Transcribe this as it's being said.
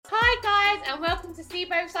welcome to See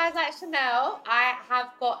Both Sides like Chanel. I have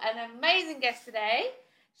got an amazing guest today,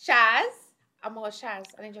 Shaz. Oh my God, Shaz,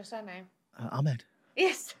 I need your surname. Ahmed.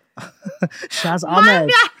 Yes. Shaz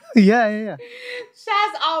Ahmed. Yeah.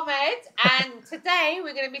 Shaz Ahmed. And today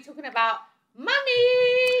we're going to be talking about money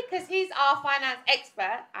because he's our finance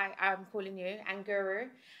expert, I'm calling you, and guru.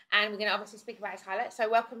 And we're going to obviously speak about his highlights. So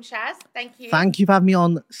welcome, Shaz. Thank you. Thank you for having me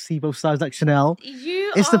on See Both Sides like Chanel.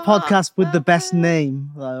 It's the podcast with the best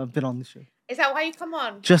name that I've been on this show. Is that why you come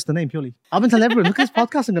on? Just the name, purely. I've been telling everyone, look at this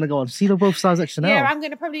podcast I'm going to go on. See Both Sides like Chanel. Yeah, I'm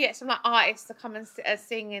going to probably get some artists to come and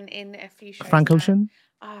sing in a few shows. Frank Ocean?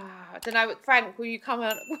 I don't know. Frank, will you come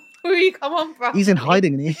on? Will you come on, bro? He's in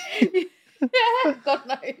hiding, isn't he? Yeah, God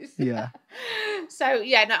knows. Yeah. So,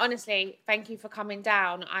 yeah, no, honestly, thank you for coming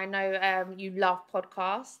down. I know you love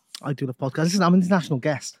podcasts. I do love podcasts. Listen, I'm an international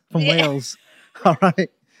guest from Wales. All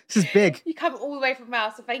right. This is big. You come all the way from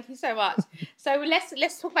Wales, so thank you so much. So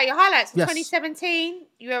let's talk about your highlights. Yes. 2017,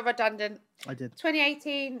 you were redundant. I did.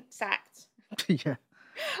 2018, sacked. Yeah.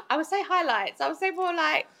 I would say highlights. I would say more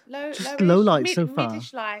like low lights so far.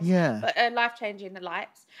 Mid-ish life. Yeah. But life-changing the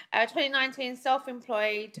lights. 2019,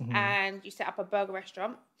 self-employed, and you set up a burger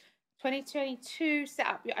restaurant. 2022, set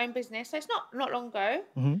up your own business. So it's not long ago.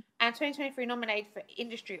 Mm-hmm. And 2023, nominated for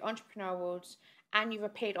Industry Entrepreneur Awards. And you've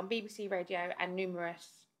appeared on BBC Radio and numerous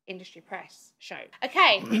industry press shows.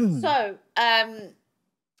 Okay, so,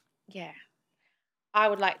 yeah. I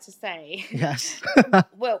would like to say, yes.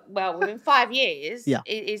 well, within 5 years, yeah.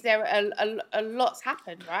 is there a lot's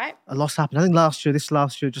happened, right? A lot's happened. I think this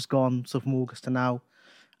last year just gone, so from August to now,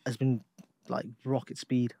 has been like rocket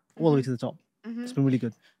speed all the way to the top. Mm-hmm. It's been really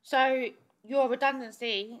good. So your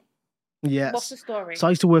redundancy, yes. What's the story? So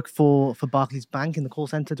I used to work for Barclays Bank in the call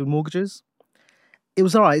centre doing mortgages. It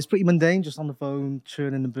was all right. It's pretty mundane, just on the phone,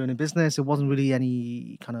 churning and burning business. It wasn't really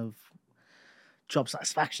any kind of job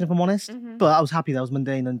satisfaction, if I'm honest. Mm-hmm. But I was happy that I was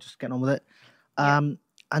mundane and just getting on with it. And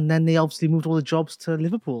then they obviously moved all the jobs to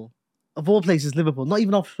Liverpool. Of all places, Liverpool. Not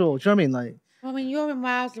even offshore. Do you know what I mean? Like, well, I mean, you're in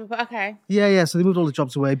Wales, Liverpool. Okay. Yeah. So they moved all the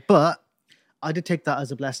jobs away. But I did take that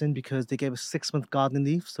as a blessing because they gave us 6-month gardening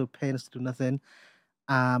leave, so paying us to do nothing.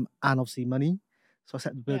 And obviously money. So I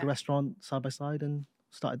set the burger restaurant side by side and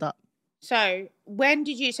started that. So when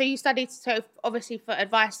did you, so you studied, so obviously for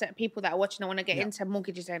advice that people that are watching that want to get into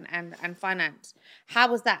mortgages and finance.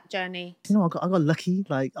 How was that journey? You know, I got lucky.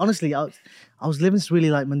 Like, honestly, I was living this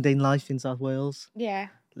really like mundane life in South Wales. Yeah.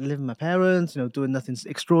 Living with my parents, you know, doing nothing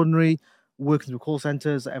extraordinary, working through call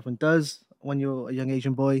centres that everyone does when you're a young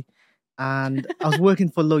Asian boy. And I was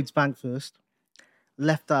working for Lloyds Bank first.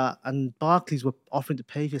 Left that, and Barclays were offering to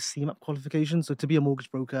pay for your CMAP qualification. So to be a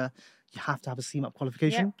mortgage broker, you have to have a CMAP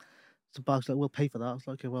qualification. Yep. So Barclays like, we'll pay for that. I was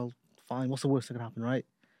like, okay, well, fine. What's the worst that can happen, right?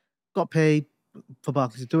 Got paid for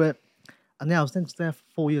Barclays to do it. And yeah, I was then there for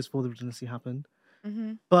 4 years before the redundancy happened.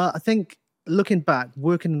 Mm-hmm. But I think looking back,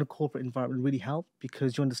 working in a corporate environment really helped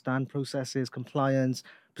because you understand processes, compliance,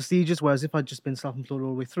 procedures. Whereas if I'd just been self-employed all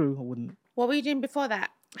the way through, I wouldn't. What were you doing before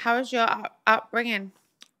that? How was your upbringing?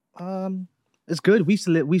 It's good. We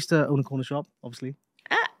used to own a corner shop, obviously.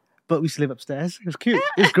 But we used to live upstairs. It was cute.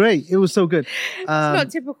 It was great. It was so good. It's not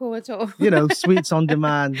typical at all. You know, sweets on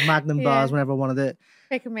demand, Magnum bars whenever I wanted it.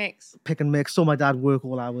 Pick and mix. Saw my dad work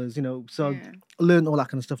all hours, you know. So I learned all that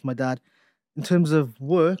kind of stuff from my dad. In terms of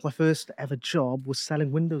work, my first ever job was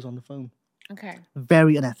selling windows on the phone. Okay.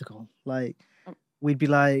 Very unethical. Like, we'd be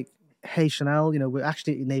like, hey, Chanel, you know, we're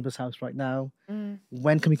actually at your neighbour's house right now.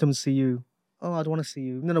 When can we come and see you? Oh, I don't want to see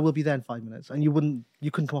you. No, we'll be there in 5 minutes. And you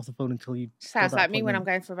couldn't come off the phone until you... Sounds like me when I'm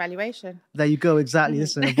going for evaluation. There you go, exactly.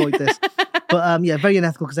 Listen, avoid this. But very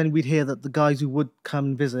unethical because then we'd hear that the guys who would come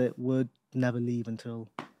and visit would never leave until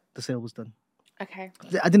the sale was done. Okay.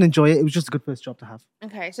 I didn't enjoy it. It was just a good first job to have.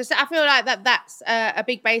 Okay. So I feel like that's a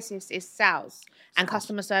big basis is sales and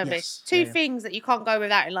customer service. Yes. Two things that you can't go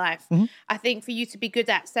without in life. Mm-hmm. I think for you to be good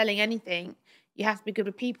at selling anything, you have to be good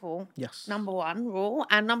with people. Yes. Number one rule.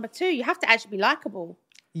 And number two, you have to actually be likable.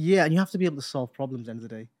 Yeah, and you have to be able to solve problems at the end of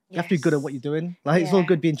the day. You have to be good at what you're doing. Like, it's all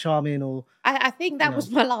good being charming or... I think that was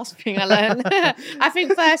my last thing I learned. I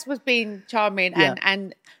think first was being charming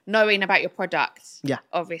and knowing about your product. Yeah.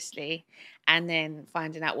 Obviously. And then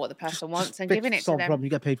finding out what the person wants and giving it to them. Solve a problem. You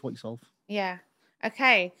get paid for what you solve. Yeah.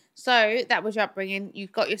 Okay. So that was your upbringing. You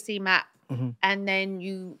got your CMAP. Mm-hmm. And then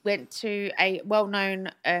you went to a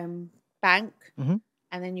well-known... bank, and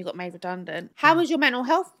then you got made redundant. How was your mental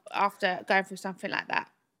health after going through something like that?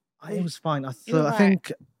 It was fine. I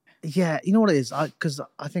think, you know what it is? Because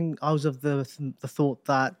I think I was of the thought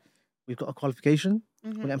that we've got a qualification,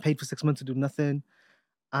 we're getting paid for 6 months to do nothing,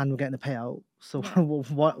 and we're getting a payout. So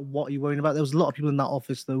what are you worrying about? There was a lot of people in that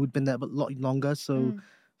office though who'd been there a lot longer, so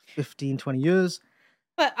 15, 20 years.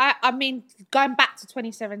 But I mean, going back to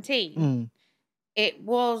 2017, it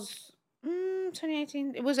was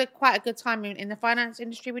 2018. It was quite a good time in the finance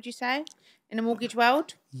industry, would you say? In the mortgage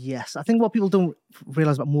world? Yes. I think what people don't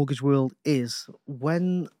realise about mortgage world is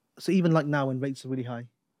so even like now when rates are really high,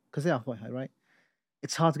 because they are quite high, right?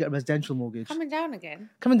 It's hard to get a residential mortgage. Coming down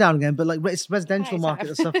again, but like it's residential market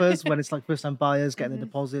that suffers when it's like first-time buyers getting their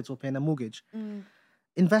deposits or paying their mortgage.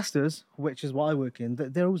 Investors, which is what I work in,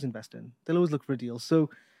 they're always investing. They'll always look for a deal. So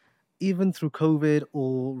even through COVID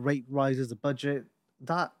or rate rises, the budget,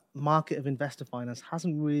 that market of investor finance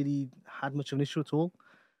hasn't really had much of an issue at all.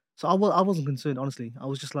 So I wasn't concerned, honestly. I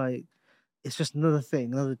was just like, it's just another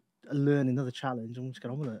thing, another learning, another challenge, and we'll just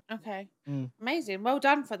get on with it. Okay. Amazing. Well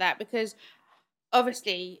done for that, because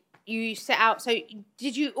obviously you set out. So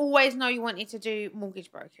did you always know you wanted to do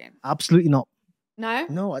mortgage broking? Absolutely not. No?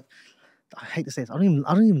 No, I hate to say this. I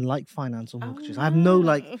don't even like finance or mortgages. I have no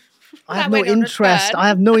I have That no went on a interest. turn. I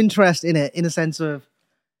have no interest in it in a sense of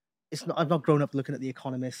I've not grown up looking at The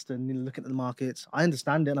Economist and looking at the markets. I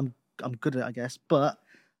understand it and I'm good at it, I guess, but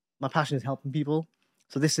my passion is helping people.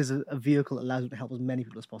 So this is a vehicle that allows me to help as many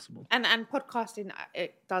people as possible. And podcasting,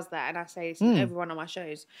 it does that. And I say this in every one of my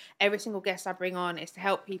shows. Every single guest I bring on is to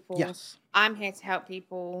help people. Yes. I'm here to help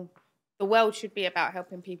people. The world should be about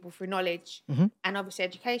helping people through knowledge and obviously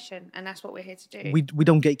education. And that's what we're here to do. We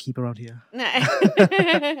don't gatekeep around here.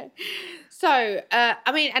 No. So,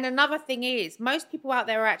 I mean, and another thing is, most people out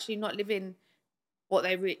there are actually not living what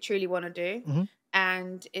they truly want to do.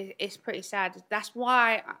 And it's pretty sad. That's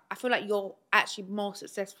why I feel like you're actually more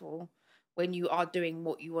successful when you are doing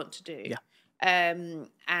what you want to do. Yeah.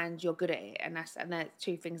 And you're good at it. And that's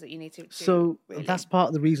two things that you need to do. So really. That's part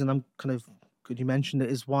of the reason I'm kind of good you mentioned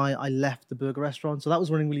it, is why I left the burger restaurant. So that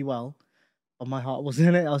was running really well, but my heart wasn't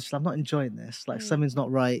in it. I was just, I'm not enjoying this. Like something's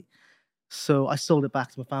not right. So I sold it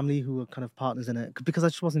back to my family, who were kind of partners in it, because I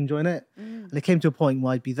just wasn't enjoying it. And it came to a point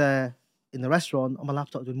where I'd be there in the restaurant on my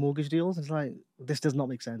laptop doing mortgage deals. It's like, this does not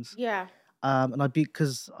make sense. Yeah. And I'd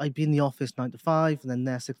be in the office 9 to 5 and then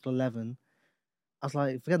there 6 to 11. I was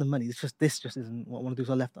like, forget the money. This just isn't what I want to do.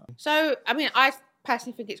 So I left that. So, I mean, I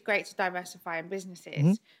personally think it's great to diversify in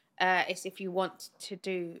businesses. It's if you want to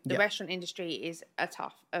do the restaurant industry is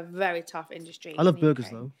a very tough industry. I love burgers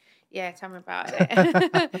though. Yeah, tell me about it.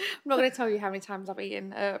 I'm not going to tell you how many times I've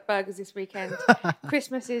eaten burgers this weekend.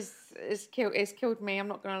 Christmas is killed me. I'm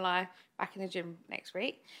not going to lie. Back in the gym next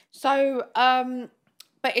week. So,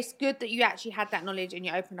 but it's good that you actually had that knowledge and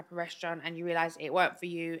you opened up a restaurant and you realised it weren't for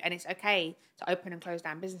you, and it's okay to open and close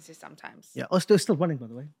down businesses sometimes. Yeah, it's still running, by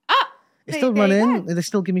the way. Ah, it's still running. They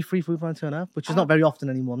still give me free food when I turn up, which is not very often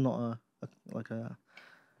anymore. I'm not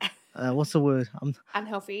what's the word? I'm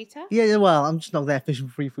unhealthy eater. Yeah. Well, I'm just not there fishing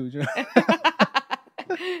for free food. You know?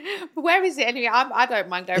 But where is it anyway? I don't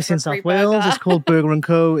mind going. It's for in a free South Wales. burger. It's called Burger and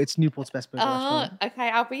Co. It's Newport's best burger restaurant. Okay,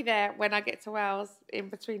 I'll be there when I get to Wales, in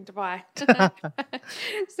between Dubai.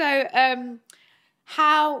 So,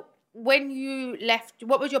 when you left,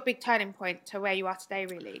 what was your big turning point to where you are today?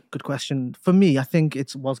 Really good question. For me, I think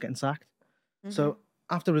it was getting sacked. So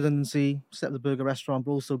after redundancy, set up the burger restaurant,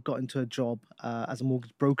 but also got into a job as a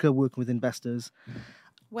mortgage broker, working with investors.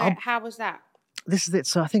 How was that? This is it.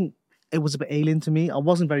 So I think it was a bit alien to me. I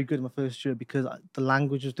wasn't very good in my first year because the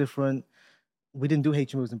language was different. We didn't do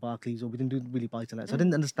HMOs in Barclays, or we didn't do really buy-to-let. So I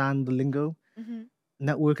didn't understand the lingo.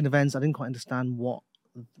 Networking events, I didn't quite understand what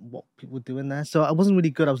people were doing there. So I wasn't really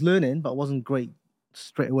good. I was learning, but I wasn't great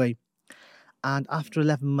straight away. And after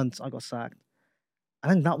 11 months, I got sacked. I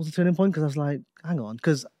think that was the turning point, because I was like, hang on.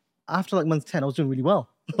 Because after like month 10, I was doing really well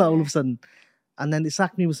all of a sudden. And then they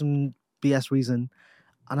sacked me with some BS reason.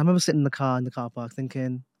 And I remember sitting in the car park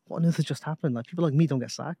thinking, what on earth has just happened? Like, people like me don't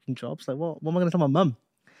get sacked from jobs. Like, what am I going to tell my mum?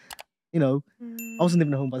 You know, I wasn't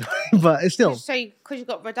living at home, by the way, but it's still. So, because you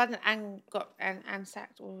got redundant and and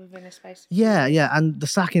sacked all within a space. Yeah. And the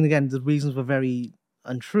sacking, again, the reasons were very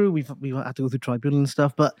untrue. We had to go through tribunal and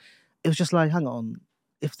stuff, but it was just like, hang on,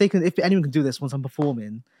 if anyone can do this once I'm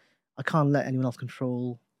performing, I can't let anyone else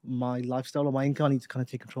control my lifestyle or my income. I need to kind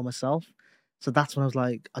of take control myself. So that's when I was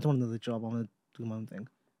like, I don't want another job. I want to do my own thing.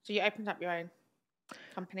 So you opened up your own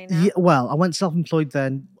company now? Yeah, well, I went self-employed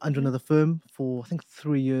then under another firm for, I think,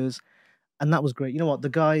 3 years. And that was great. You know what? The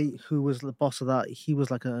guy who was the boss of that, he was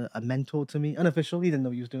like a mentor to me. Unofficial. He didn't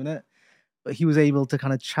know he was doing it. But he was able to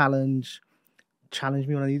kind of challenge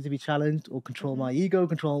me when I needed to be challenged, or control my ego,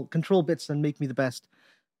 control bits, and make me the best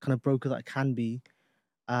kind of broker that I can be.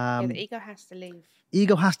 The ego has to leave.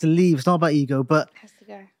 Ego has to leave. It's not about ego, but it has to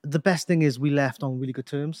go. The best thing is we left on really good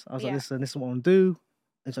terms. I was like, listen, this is what I want to do.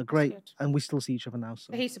 It's great, and we still see each other now.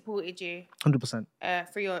 So he supported you 100%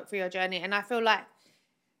 for your journey, and I feel like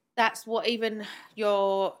That's what even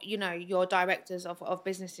your directors of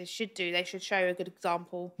businesses should do. They should show a good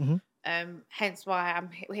example. Hence why I'm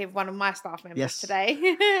here with one of my staff members today.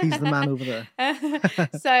 He's the man over there.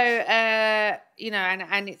 So and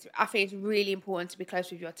I think it's really important to be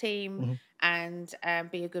close with your team and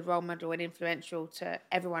be a good role model and influential to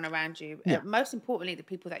everyone around you. Most importantly, the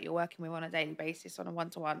people that you're working with on a daily basis, on a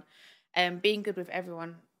one-to-one. Being good with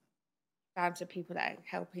everyone, down to people that are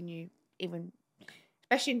helping you, even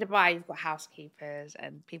especially in Dubai, you've got housekeepers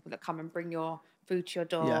and people that come and bring your food to your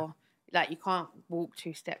door. Yeah. Like, you can't walk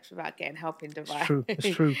 2 steps without getting help in Dubai.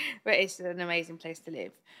 It's true. But it's an amazing place to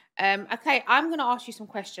live. Okay, I'm going to ask you some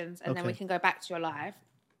questions and then we can go back to your live.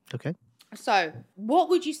 Okay. So, what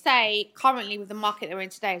would you say currently with the market that we're in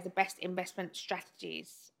today is the best investment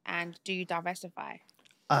strategies? And do you diversify?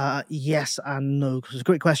 Yes and no. It's a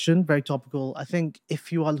great question. Very topical. I think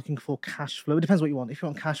if you are looking for cash flow, it depends what you want. If you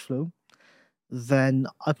want cash flow, then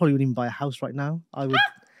I probably wouldn't even buy a house right now. I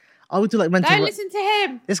would do like rent. Don't listen to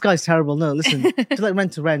him. This guy's terrible. No, listen. Do like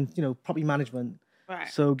rent to rent, property management. Right.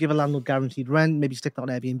 So give a landlord guaranteed rent, maybe stick that on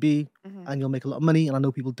Airbnb and you'll make a lot of money. And I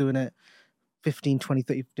know people doing it 15, 20,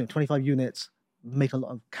 30, 25 units, make a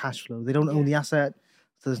lot of cash flow. They don't own the asset,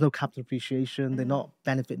 so there's no capital appreciation. They're not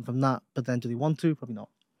benefiting from that. But then do they want to? Probably not.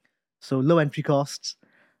 So low entry costs,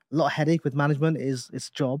 a lot of headache with management is its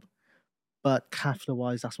job. But cash flow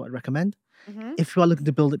wise, that's what I'd recommend. If you are looking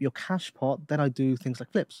to build up your cash pot, then I do things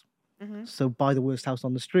like flips. So buy the worst house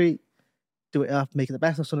on the street, do it up, make it the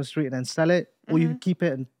best house on the street, and then sell it. Or you can keep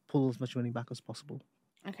it and pull as much money back as possible.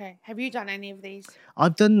 Okay. Have you done any of these?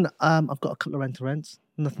 I've done. I've got a couple of rent-to-rents.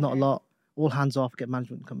 Not a lot. All hands off. Get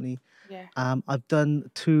management company. Yeah. I've done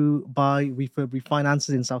 2 buy refurb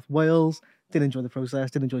refinances in South Wales. Didn't enjoy the process.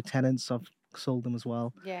 Didn't enjoy tenants. So I've sold them as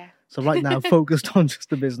well. Yeah. So right now, focused on just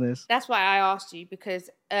the business. That's why I asked you, because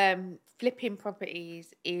flipping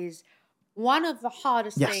properties is one of the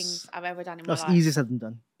hardest things I've ever done in my life. That's easier said than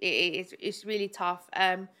done. It's really tough.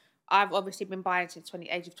 I've obviously been buying since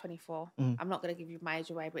age of 24. I'm not going to give you my age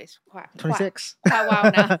away, but it's quite 26. Quite a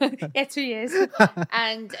while now. Yeah, 2 years.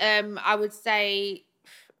 And I would say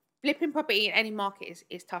flipping property in any market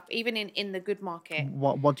is tough, even in the good market.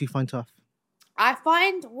 What do you find tough?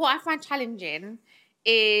 What I find challenging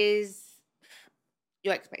is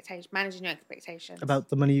managing your expectations. About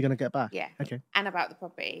the money you're going to get back? Yeah. Okay. And about the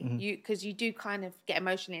property. Because you do kind of get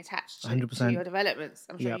emotionally attached to 100%. your developments.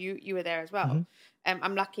 I'm sure you were there as well.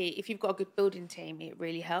 I'm lucky. If you've got a good building team, it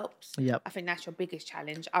really helps. Yep. I think that's your biggest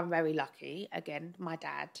challenge. I'm very lucky. Again, my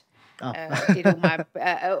dad did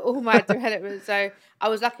all my development. So I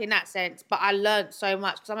was lucky in that sense. But I learned so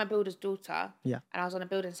much because I'm a builder's daughter. Yeah. And I was on a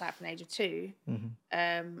building site from the age of 2.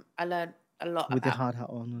 I learned a lot with the hard hat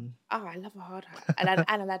on. I love a hard hat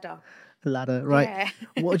and a ladder. Ladder, right?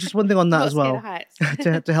 Yeah. Well, just one thing on that as well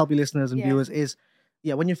to help your listeners and viewers is,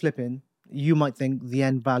 when you're flipping, you might think the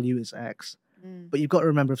end value is X, but you've got to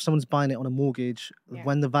remember, if someone's buying it on a mortgage,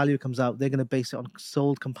 when the value comes out, they're going to base it on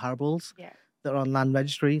sold comparables that are on land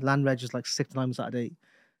registry. Land reg is like 6 to 9 months out of date.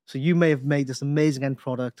 So you may have made this amazing end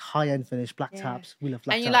product, high-end finish, black taps. We love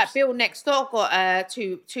black taps. And you're like, Bill next door got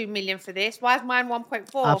 2 million for this. Why is mine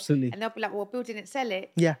 1.4? Absolutely. And they'll be like, well, Bill didn't sell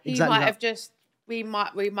it. Yeah, exactly. He might have just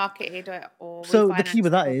remarketed it or so the key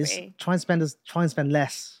with that is try and spend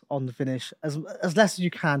less on the finish, as less as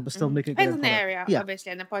you can, but still make it. Depends on the area,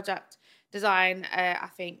 obviously, and the product design. I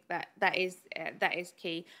think that is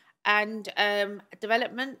key. And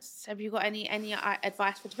developments, have you got any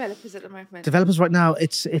advice for developers at the moment? Developers right now,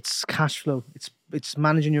 it's cash flow. It's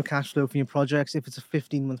managing your cash flow for your projects. If it's a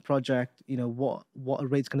 15-month project, what a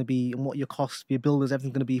rate's going to be and what your costs for your builders,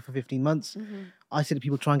 everything's going to be for 15 months. I say to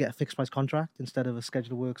people, try and get a fixed price contract instead of a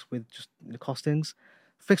schedule of works with just costings.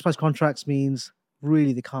 Fixed price contracts means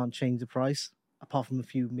really they can't change the price apart from a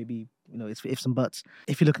few, maybe, it's ifs and buts.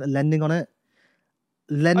 If you look at the lending on it,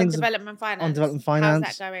 on development finance.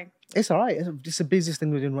 How's that going? It's all right. It's the busiest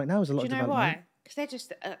thing we're doing right now. Is a lot of development. Do you know why? Because they're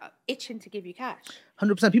just itching to give you cash.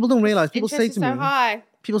 100%. People don't realise. People say to me, so high.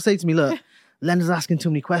 People say to me, look, lenders are asking too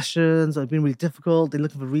many questions. They've been really difficult. They're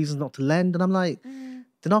looking for reasons not to lend. And I'm like,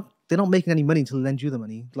 they're not making any money until they lend you the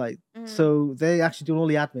money. So they actually doing all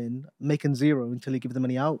the admin, making zero until you give the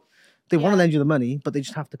money out. They want to lend you the money, but they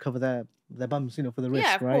just have to cover their bums, for the risk,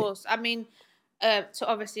 right? Yeah, of course. I mean, so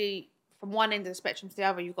obviously, from one end of the spectrum to the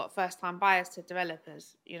other, you've got first-time buyers to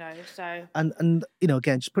developers, so... And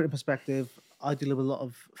again, just put it in perspective, I deal with a lot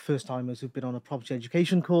of first-timers who've been on a property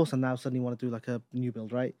education course and now suddenly want to do like a new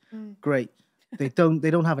build, right? Great. They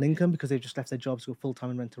don't have an income because they've just left their jobs to go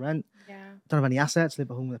full-time and rent-to-rent. Yeah. Don't have any assets,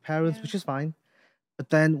 live at home with their parents, which is fine.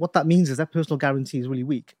 But then what that means is their personal guarantee is really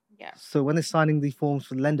weak. Yeah. So when they're signing the forms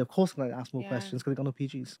for the lender, of course they're going to ask more questions because they've got no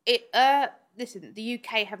PGs. Listen, the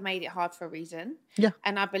UK have made it hard for a reason. Yeah.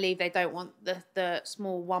 And I believe they don't want the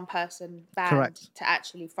small one-person band Correct. to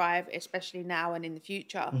actually thrive, especially now and in the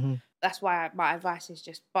future. Mm-hmm. That's why my advice is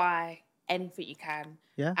just buy anything you can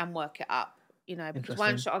and work it up. You know, because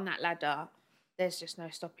once you're on that ladder, there's just no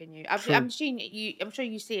stopping you. I'm sure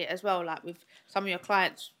you see it as well, like with some of your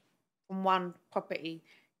clients from one property.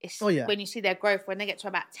 It's when you see their growth, when they get to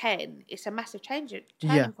about 10, it's a massive turning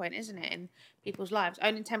point, isn't it, in people's lives?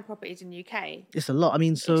 Owning 10 properties in the UK. It's a lot. I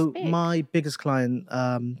mean, so my biggest client,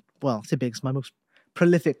 well, it's biggest, my most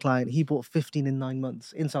prolific client, he bought 15 in 9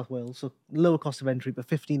 months in South Wales. So lower cost of entry, but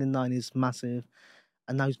 15 in 9 is massive.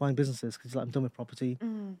 And now he's buying businesses because he's like, I'm done with property.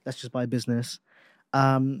 Let's just buy a business.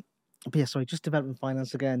 But yeah, sorry, just development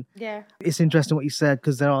finance again. Yeah. It's interesting what you said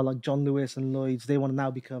because there are like John Lewis and Lloyd's. They want to now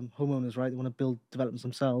become homeowners, right? They want to build developments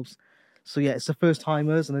themselves. So yeah, it's the first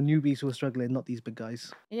timers and the newbies who are struggling, not these big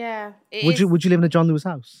guys. Yeah. Would you live in a John Lewis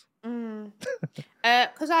house?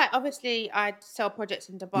 Because I sell projects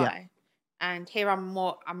in Dubai, and here I'm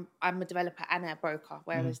a developer and a broker.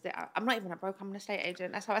 Whereas I'm not even a broker; I'm an estate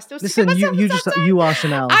agent. That's how I still listen. You are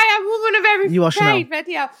Chanel. I am a woman of every trade,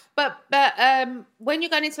 Chanel. But when you're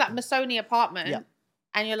going into like Masoni apartment,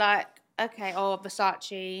 and you're like, okay,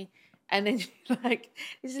 Versace, and then you're like,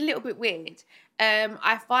 this is a little bit weird.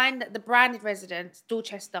 I find that the branded residence,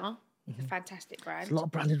 Dorchester. A fantastic brand. There's a lot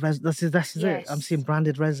of branded residences. This is it. I'm seeing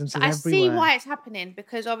branded residences everywhere. I see why it's happening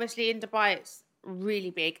because obviously in Dubai it's really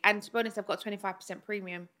big, and to be honest, I've got 25%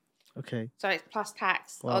 premium. Okay. So it's plus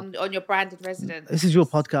tax on your branded residence. This is your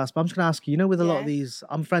podcast, but I'm just going to ask you. You know, with a lot of these,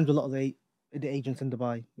 I'm friends with a lot of the agents in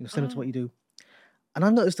Dubai. You know, similar to what you do, and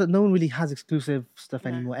I've noticed that no one really has exclusive stuff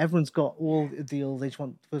anymore. Everyone's got all the deals. They just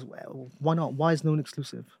want. Why not? Why is no one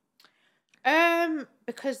exclusive?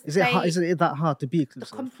 Because is it that hard to be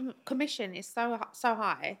exclusive? The commission is so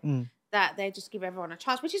high that they just give everyone a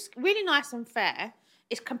chance, which is really nice and fair.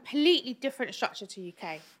 It's completely different structure to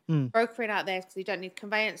UK. Brokering out there because you don't need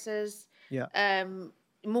conveyancers. Yeah.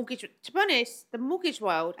 Mortgage. To be honest, the mortgage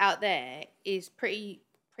world out there is pretty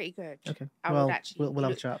good. Okay. I would actually we'll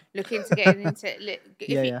have a chat. Look into getting into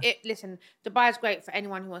it. Listen, Dubai is great for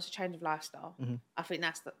anyone who wants a change of lifestyle. I think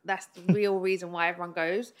that's the real reason why everyone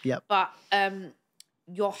goes. Yeah. But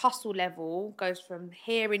your hustle level goes from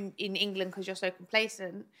here in England because you're so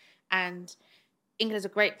complacent, and England's a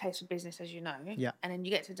great place for business, as you know. Yeah. And then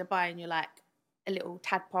you get to Dubai and you're like a little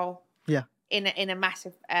tadpole. Yeah. In a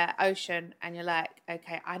massive ocean, and you're like,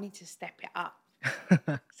 okay, I need to step it up.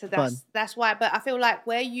 So that's why. But I feel like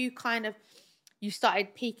where you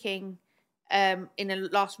started peaking in the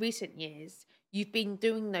last recent years, you've been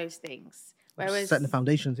doing those things. Whereas setting the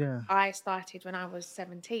foundations, I started when I was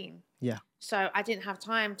 17. Yeah. So I didn't have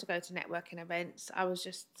time to go to networking events. I was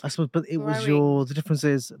just I suppose, but it was the difference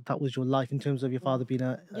is that was your life in terms of your father being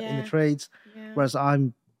in the trades, whereas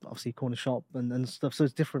I'm obviously corner shop and stuff. So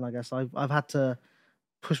it's different, I guess. I've had to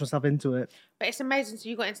push myself into it. But it's amazing. So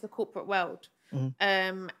you got into the corporate world.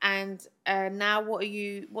 And now what are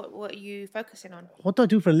you focusing on? What do I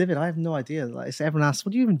do for a living? I have no idea. Like everyone asks,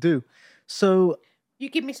 what do you even do? So you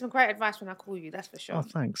give me some great advice when I call you, that's for sure. Oh,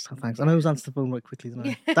 thanks. I know who's answered the phone right quickly, don't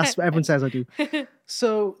I? That's what everyone says I do.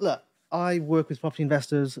 So look, I work with property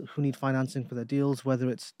investors who need financing for their deals, whether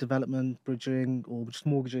it's development, bridging, or just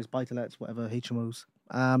mortgages, buy-to-lets, whatever, HMOs.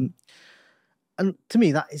 And to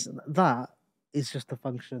me, that is just the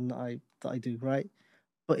function that I do, right?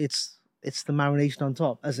 But it's the marination on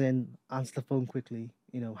top, as in answer the phone quickly,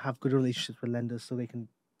 have good relationships with lenders so they can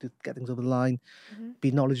get things over the line, be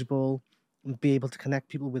knowledgeable, and be able to connect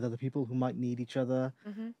people with other people who might need each other.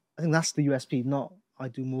 I think that's the USP, not I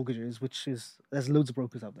do mortgages, which is, there's loads of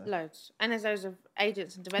brokers out there. Loads. And there's loads of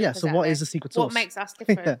agents and developers so what is the secret sauce? What makes us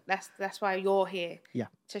different? That's why you're here. Yeah.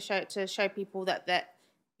 To show people that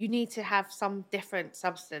you need to have some different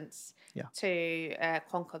substance to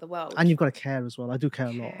conquer the world. And you've got to care as well. I do care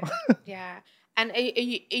a lot. Yeah. And are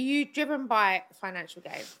you driven by financial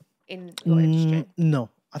gain in your industry? No.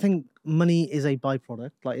 I think money is a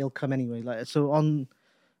byproduct. Like, it'll come anyway. Like, so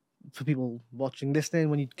for people watching, listening,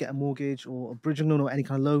 when you get a mortgage or a bridging loan or any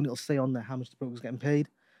kind of loan, it'll say on there how much the broker's getting paid.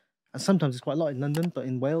 And sometimes it's quite a lot in London, but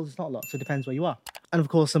in Wales, it's not a lot. So it depends where you are. And of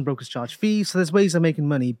course, some brokers charge fees. So there's ways of making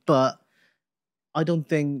money, but I don't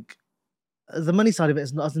think the money side of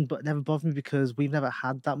it never bothered me because we've never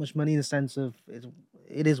had that much money in the sense of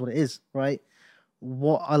it is what it is, right?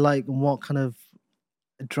 What I like and what kind of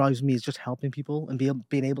drives me is just helping people and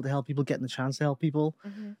being able to help people, getting the chance to help people.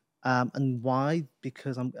 And why?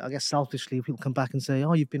 Because I guess selfishly, people come back and say,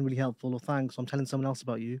 "Oh, you've been really helpful," or "Thanks, I'm telling someone else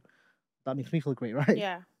about you." That makes me feel great, right?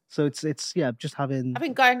 Yeah. So it's just having. I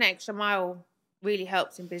think going the extra mile really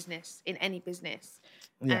helps in business, in any business.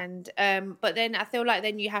 Yeah. And but then I feel like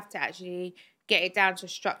then you have to actually get it down to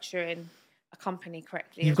structuring a company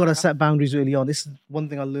correctly. You've got to set boundaries early on. This is one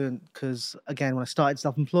thing I learned because, again, when I started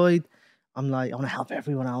self-employed, I'm like, I want to help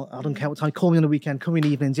everyone out. I don't care what time. Call me on the weekend. Call me in the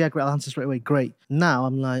evenings. Yeah, great. I'll answer straight away. Great. Now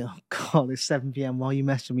I'm like, oh God, it's 7 p.m. Why are you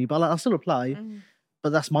messaging me? But I'll still reply.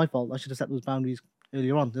 But that's my fault. I should have set those boundaries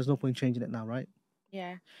earlier on. There's no point changing it now, right?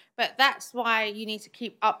 Yeah, but that's why you need to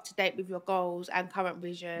keep up to date with your goals and current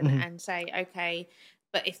vision and say, okay,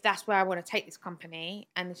 but if that's where I want to take this company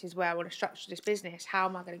and this is where I want to structure this business, how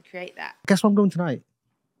am I going to create that? Guess what I'm going tonight?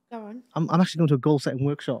 Go on. I'm actually going to a goal setting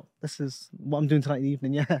workshop. This is what I'm doing tonight in the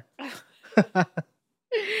evening. Yeah.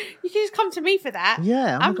 You can just come to me for that.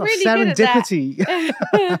 Yeah, I'm really serendipity. good at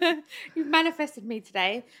that. You've manifested me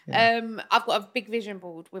today. Yeah. I've got a big vision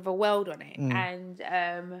board with a world on it,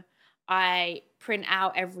 and I print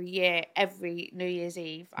out every year, every New Year's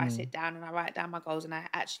Eve. I sit down and I write down my goals, and I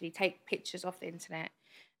actually take pictures off the internet,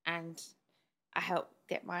 and I help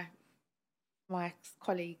get my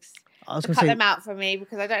colleagues to cut them out for me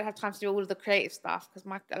because I don't have time to do all of the creative stuff because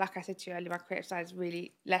like I said to you earlier, my creative side is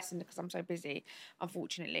really lessened because I'm so busy,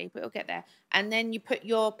 unfortunately, but it'll get there. And then you put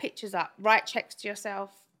your pictures up, write checks to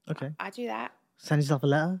yourself. Okay. I do that. Send yourself a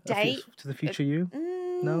letter? Date. To the future you?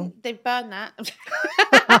 No? They burn that.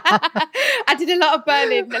 I did a lot of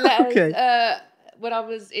burning letters when I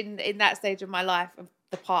was in that stage of my life of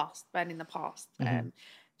the past, burning the past.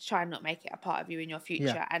 Try and not make it a part of you in your future.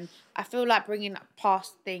 Yeah. And I feel like bringing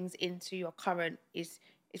past things into your current is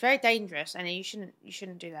very dangerous, and you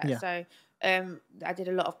shouldn't do that. Yeah. So I did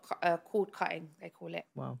a lot of cord cutting, they call it.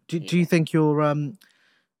 Wow. Do you think your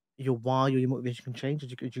why or your motivation can change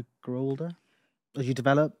as you grow older? As you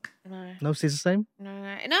develop? No. No, stays the same?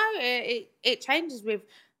 No. It changes with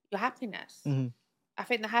your happiness. I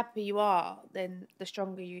think the happier you are, then the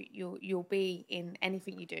stronger you'll be in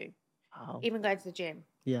anything you do. Wow. Even going to the gym.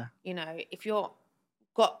 Yeah. You know, if you're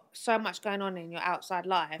got so much going on in your outside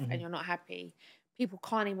life and you're not happy, people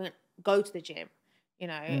can't even go to the gym, you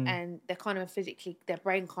know, and they can't even physically, their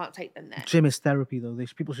brain can't take them there. Gym is therapy, though.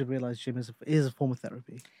 People should realise gym is a form of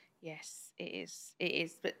therapy. Yes, it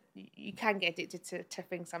is. But you can get addicted to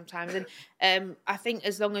things sometimes. And I think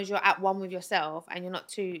as long as you're at one with yourself and you're not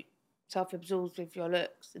too self-absorbed with your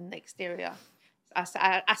looks and the exterior,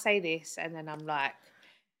 I say this and then I'm like,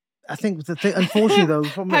 I think unfortunately, though,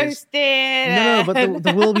 but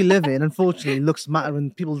the world we live in, unfortunately, looks matter,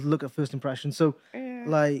 and people look at first impression. So,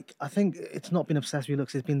 like, I think it's not been obsessed with your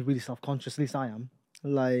looks; it's been really self-conscious. At least I am,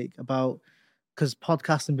 because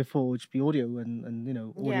podcasting before would just be audio and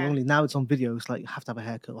audio only. Now it's on video. It's like you have to have a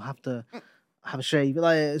haircut or have to have a shave.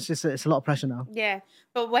 Like it's a lot of pressure now. Yeah,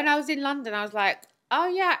 but when I was in London, I was like, oh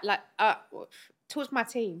yeah, towards my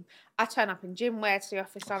team, I turn up in gym wear to the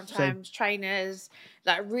office sometimes, trainers,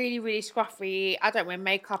 like really, really scruffy. I don't wear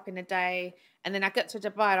makeup in a day. And then I get to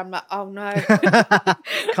Dubai and I'm like, oh no.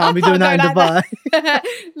 Can't be doing that in Dubai.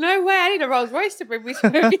 No way, I need a Rolls Royce to bring me to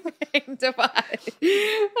everything in Dubai.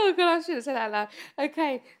 Oh God, I should have said that loud.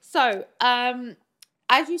 Okay, so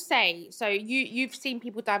as you say, so you've seen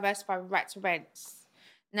people diversify with right to rents.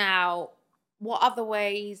 Now, what other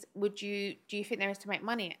ways do you think there is to make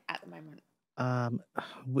money at the moment?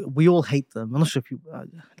 We all hate them. I'm not sure if you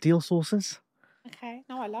deal sources. Okay,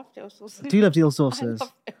 no, I love deal sources. Do you love deal sources?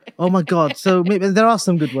 Oh my God! So maybe there are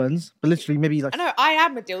some good ones, but literally maybe like. I know I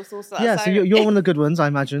am a deal sourcer. Yeah, so you're one of the good ones, I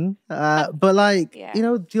imagine. But like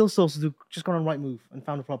deal sources who've just gone on Rightmove and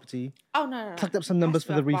found a property. Oh no. Plucked up some numbers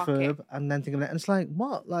for the refurb and then think of it, and it's like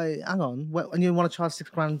what? Like, hang on, and you want to charge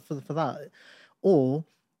 £6,000 for that, or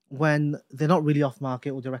when they're not really off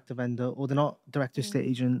market or direct to vendor or they're not direct to estate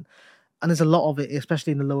agent. And there's a lot of it,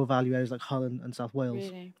 especially in the lower value areas like Hull and South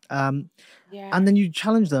Wales. Really? And then you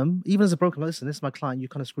challenge them, even as a broker. Listen, this is my client. You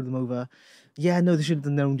kind of screw them over. Yeah, no, they should have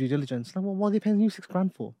done their own due diligence. Like, well, what are they paying you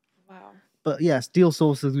 £6,000 for? Wow. But yes, deal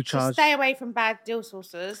sources who charge. So stay away from bad deal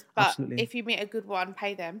sources. But Absolutely. If you meet a good one,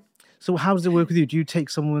 pay them. So how does it work with you? Do you take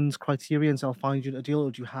someone's criteria and say, I'll find you a deal,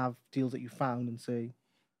 or do you have deals that you found and say?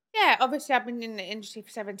 Yeah, obviously I've been in the industry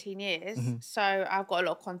for 17 years, so I've got a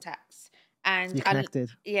lot of contacts. And you're connected.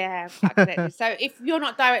 Quite connected. So if you're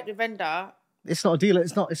not direct with vendor, it's not a deal.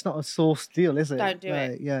 It's not a source deal, is it? Don't do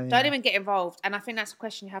it. Yeah. Don't even get involved. And I think that's a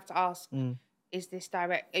question you have to ask: is this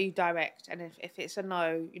direct? Are you direct? And if it's a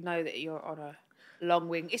no, you know that you're on a long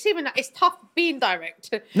wing. It's tough being direct,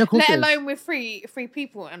 no, of course let alone with three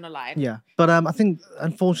people on the line. Yeah, but I think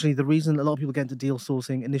unfortunately the reason a lot of people get into deal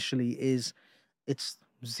sourcing initially is it's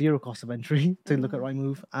zero cost of entry to look at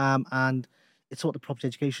Rightmove, and it's what the property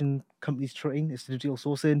education companies train is to do deal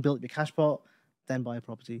sourcing, build up your cash pot, then buy a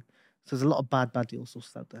property. So there's a lot of bad deal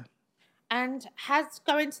sources out there. And has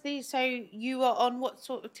going to these, so you were on what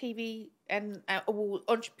sort of TV and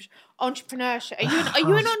entrepreneurship? Are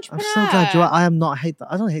you an entrepreneur? I'm so glad I am not. I hate that.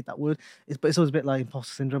 I don't hate that word. But it's always a bit like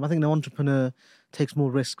imposter syndrome. I think an entrepreneur takes more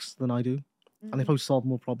risks than I do, and they probably solve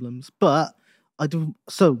more problems. But I do.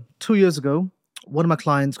 So 2 years ago, one of my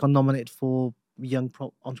clients got nominated for Young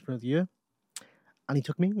Entrepreneur of the Year, and he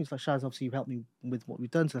took me. He was like, "Shaz, obviously you helped me with what we've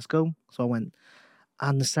done, so let's go." So I went.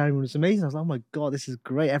 And the ceremony was amazing. I was like, oh my God, this is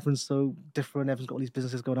great. Everyone's so different. Everyone's got all these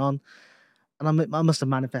businesses going on. And I must have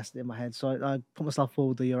manifested it in my head. So I put myself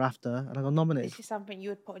forward the year after and I got nominated. This is something you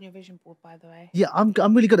would put on your vision board, by the way. Yeah, I'm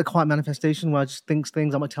really good at quiet manifestation where I just think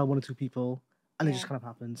things. I might tell one or two people and it just kind of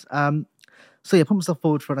happens. So yeah, put myself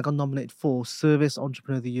forward for it and I got nominated for Service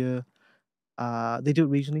Entrepreneur of the Year. They do it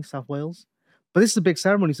regionally, South Wales. But this is a big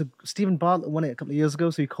ceremony. So Stephen Bartlett won it a couple of years ago.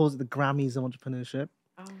 So he calls it the Grammys of Entrepreneurship.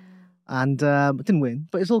 Oh. And it didn't win,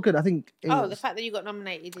 but it's all good. I think. The fact that you got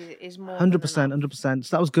nominated is more. 100%, 100%.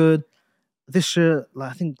 So that was good. This year,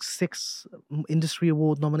 I think 6 industry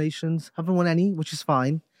award nominations. Haven't won any, which is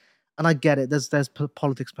fine. And I get it. There's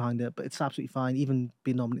politics behind it, but it's absolutely fine. Even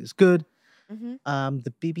being nominated is good.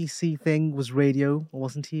 The BBC thing was radio. It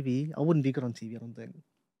wasn't TV. I wouldn't be good on TV, I don't think.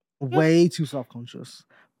 Way too self-conscious.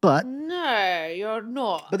 But no, you're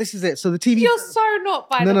not. But this is it. So the TV. You're so not.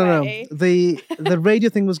 By the way, no. The radio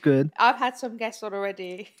thing was good. I've had some guests on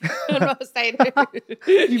already. I'm not saying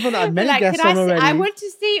you've had many guests on already. I want to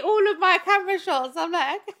see all of my camera shots. I'm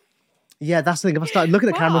like, yeah, that's the thing. If I start looking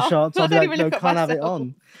at camera shots, I'll be like, no, can't have it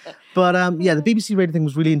on. But yeah, the BBC radio thing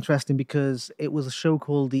was really interesting because it was a show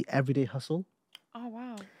called The Everyday Hustle. Oh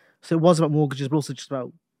wow! So it was about mortgages, but also just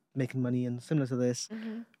about making money and similar to this.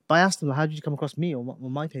 But I asked them, how did you come across me on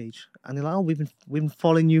my page? And they're like, oh, we've been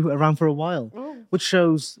following you around for a while. Which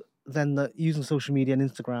shows then that using social media and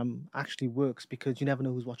Instagram actually works because you never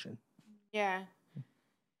know who's watching. Yeah.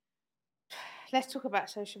 Let's talk about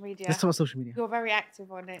social media. Let's talk about social media. You're very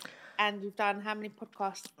active on it. And you've done how many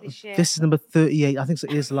podcasts this year? This is number 38. I think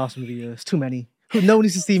it is the last one of the year. It's too many. No one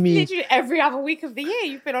needs to see me. Literally every other week of the year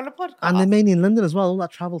you've been on a podcast. And they're mainly in London as well. All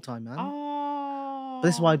that travel time, man. Oh. But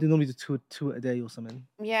this is why I do normally do two a day or something.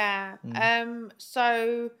 Yeah.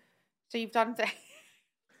 So you've done that.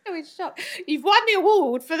 I'm in shock. You've won the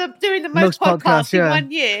award for doing the most podcasts in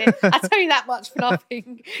 1 year. I'll tell you that much for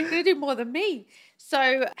nothing. You're going to do more than me.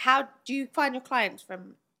 So how do you find your clients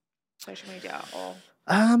from social media? Or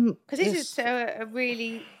because this is a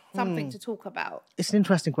really something to talk about. It's an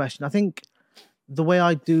interesting question. I think the way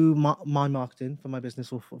I do my marketing for my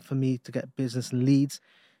business or for me to get business and leads,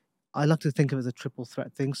 I like to think of it as a triple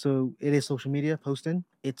threat thing. So it is social media posting.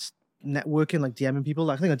 It's networking, like DMing people.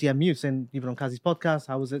 Like I think I DM you saying you've been on Kazi's podcast.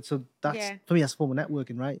 How was it? So that's for me, that's a form of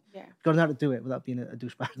networking, right? Yeah. You've got to know how to do it without being a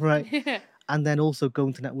douchebag, right? And then also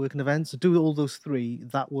going to networking events. So do all those 3.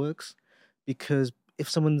 That works because if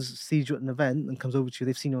someone sees you at an event and comes over to you,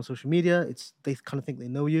 they've seen you on social media. They kind of think they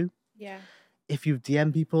know you. Yeah. If you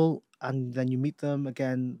DM people and then you meet them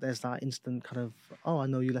again, there's that instant kind of, oh, I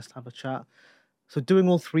know you. Let's have a chat. So doing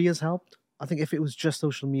all 3 has helped. I think if it was just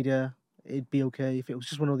social media, it'd be okay. If it was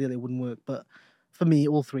just one or the other, it wouldn't work. But for me,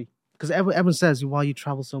 all 3. Because everyone says, why you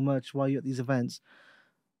travel so much? Why are you at these events?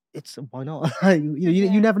 It's why not?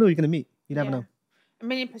 You never know who you're going to meet. You never know.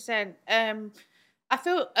 1,000,000%. I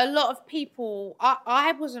feel a lot of people...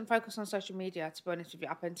 I wasn't focused on social media, to be honest with you,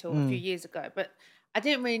 up until a few years ago. But I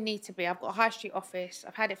didn't really need to be. I've got a high street office.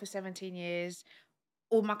 I've had it for 17 years.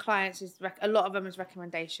 All my clients, a lot of them is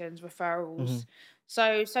recommendations, referrals.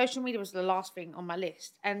 So social media was the last thing on my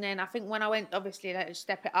list. And then I think when I went, obviously, like,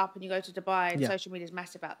 step it up and you go to Dubai and social media is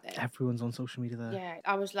massive out there. Everyone's on social media there. Yeah.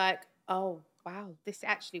 I was like, oh, wow, this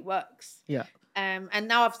actually works. Yeah. And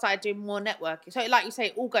now I've started doing more networking. So like you say,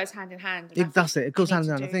 it all goes hand in hand. That's it. It goes hand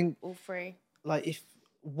in hand. I think all 3. Like if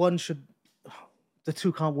one should... The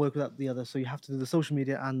 2 can't work without the other. So you have to do the social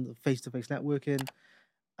media and the face-to-face networking.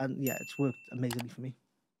 And yeah, it's worked amazingly for me.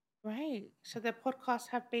 Right. So the podcasts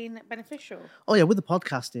have been beneficial. Oh yeah, with the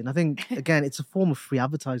podcasting, I think again it's a form of free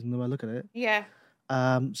advertising the way I look at it. Yeah.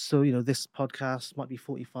 So this podcast might be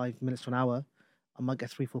 45 minutes to an hour. I might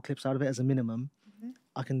get 3-4 clips out of it as a minimum.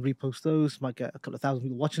 I can repost those. Might get a couple of thousand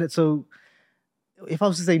people watching it. So if I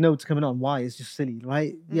was to say no to coming on, why? It's just silly,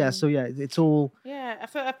 right? Yeah. So yeah, it's all. Yeah, I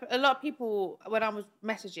feel a lot of people when I was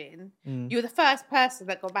messaging, you were the first person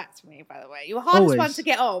that got back to me. By the way, you were the hardest one to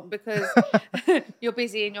get on because you're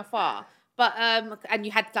busy and you're far. But and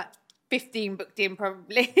you had like 15 booked in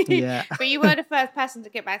probably. Yeah. But you were the first person to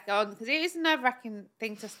get back on because it is a nerve-wracking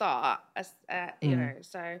thing to start. As you know,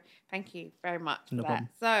 so thank you very much for that.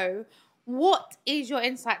 So, What is your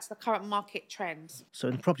insight to the current market trends? So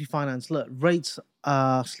in property finance, look, rates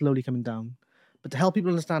are slowly coming down. But to help people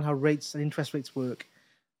understand how rates and interest rates work,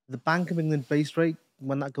 the Bank of England base rate,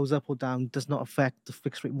 when that goes up or down, does not affect the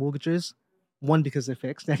fixed rate mortgages. One, because they're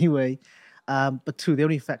fixed anyway. But two, they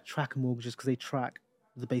only affect tracker mortgages because they track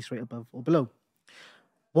the base rate above or below.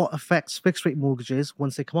 What affects fixed rate mortgages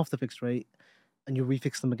once they come off the fixed rate and you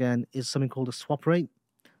refix them again is something called a swap rate.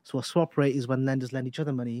 So a swap rate is when lenders lend each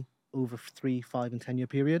other money over 3, 5, and 10-year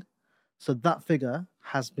period. So that figure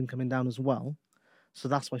has been coming down as well. So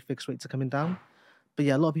that's why fixed rates are coming down. But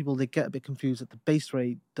yeah, a lot of people, they get a bit confused that the base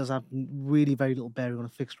rate does have really very little bearing on a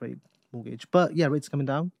fixed rate mortgage. But yeah, rates are coming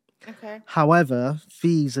down. Okay. However,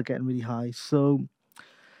 fees are getting really high. So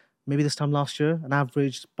maybe this time last year, an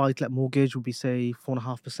average buy-to-let mortgage would be, say,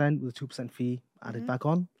 4.5% with a 2% fee added back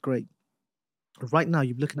on. Great. Right now,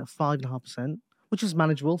 you're looking at 5.5%, which is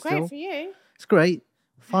manageable Great still. for you. It's great.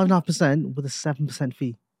 5.5% with a 7%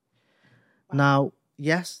 fee. Wow. Now,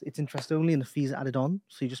 yes, it's interest only and the fees are added on,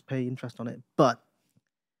 so you just pay interest on it. But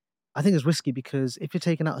I think it's risky because if you're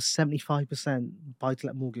taking out a 75%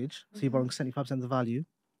 buy-to-let mortgage, so you're borrowing 75% of the value,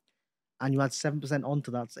 and you add 7%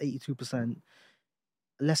 onto that, it's 82%.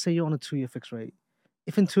 Let's say you're on a 2-year fixed rate.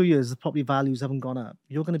 If in 2 years the property values haven't gone up,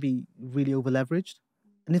 you're going to be really over leveraged.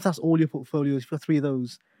 And if that's all your portfolios, if you're 3 of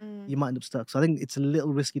those, you might end up stuck. So I think it's a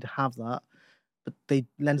little risky to have that, but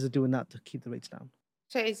lenders are doing that to keep the rates down.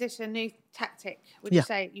 So is this a new tactic? Would you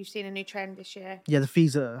say you've seen a new trend this year? Yeah, the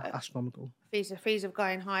fees are astronomical. Fees are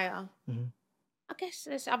going higher. I guess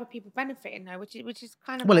there's other people benefiting though, which is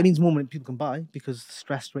kind of it means more money people can buy because the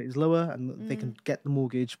stress rate is lower and they can get the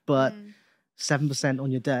mortgage, but 7%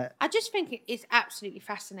 on your debt. I just think it's absolutely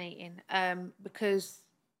fascinating because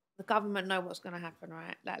the government know what's going to happen,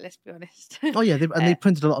 right? Like, let's be honest. Oh yeah, they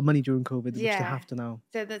printed a lot of money during COVID, which they have to now.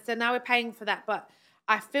 So now we're paying for that, but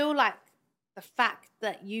I feel like the fact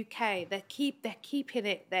that UK they're keeping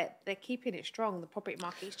it strong. The property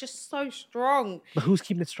market is just so strong. But who's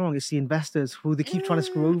keeping it strong? It's the investors who they keep trying to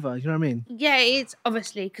screw over. You know what I mean? Yeah, it's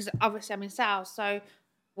obviously because I'm in sales. So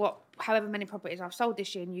however many properties I've sold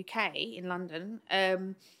this year in UK in London,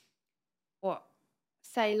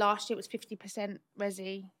 say last year it was 50%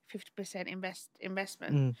 resi, 50%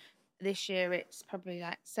 investment. This year it's probably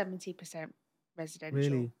like 70% residential.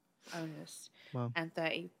 Really? Owners. Wow. And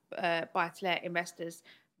 30 buy-to-let investors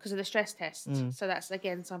because of the stress test. So that's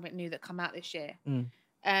again something new that come out this year.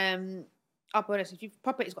 I'll be honest, if your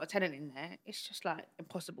property's got a tenant in there, it's just like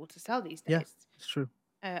impossible to sell these days. Yeah, it's true.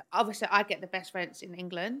 Obviously, I get the best rents in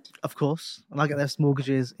England. Of course, and I get the best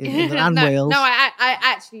mortgages in England and Wales. No, I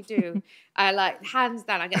actually do. I like hands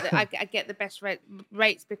down. I get the best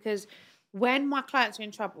rates because when my clients are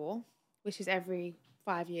in trouble, which is every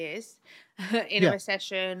 5 years, in a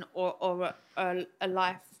recession or a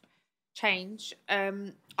life change,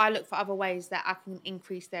 I look for other ways that I can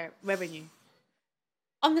increase their revenue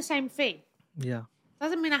on the same fee. Yeah.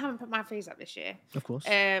 Doesn't mean I haven't put my fees up this year. Of course.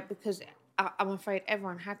 Because I'm afraid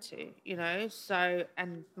everyone had to, so,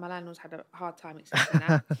 and my landlords had a hard time accepting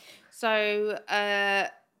that. So, I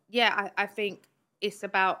think it's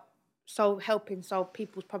about helping solve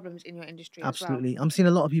people's problems in your industry. Absolutely. As well. I'm seeing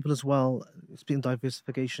a lot of people as well, speaking of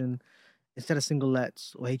diversification, instead of single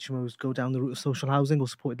lets or HMOs, go down the route of social housing or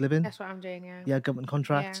supported living. That's what I'm doing, yeah. Yeah, government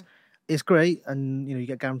contracts. Yeah. It's great and, you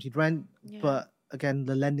get guaranteed rent, but again,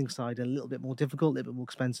 the lending side a little bit more difficult, a little bit more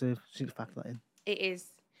expensive. So you need to factor that in. It is.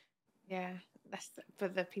 Yeah, that's for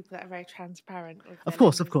the people that are very transparent. Of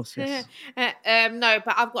course, yes. No,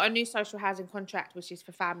 but I've got a new social housing contract, which is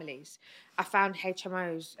for families. I found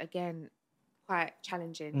HMOs, again, quite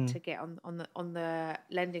challenging to get on the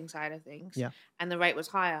lending side of things. Yeah. And the rate was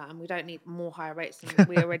higher, and we don't need more higher rates than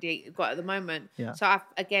we already got at the moment. Yeah. So I've,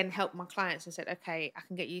 again, helped my clients and said, okay, I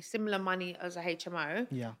can get you similar money as a HMO.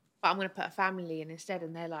 Yeah. But I'm going to put a family in instead,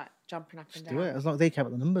 and they're like jumping up and down. Do it. As long as they care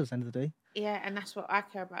about the numbers at the end of the day. Yeah, and that's what I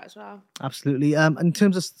care about as well. Absolutely. In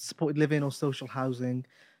terms of supported living or social housing,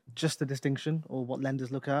 just a distinction or what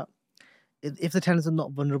lenders look at. If the tenants are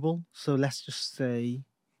not vulnerable, so let's just say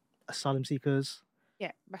asylum seekers.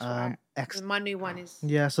 Yeah, that's right. My new one is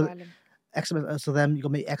asylum. So then you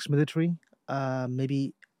got maybe ex-military,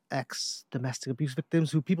 maybe ex-domestic abuse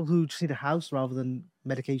victims, people who just need a house rather than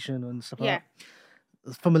medication and stuff like that.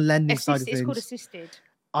 From a lending side of things. It's called assisted.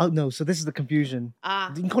 Oh, no, so this is the confusion.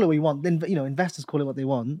 You can call it what you want. Then, investors call it what they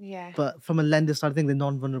want. Yeah. But from a lender side of things, they're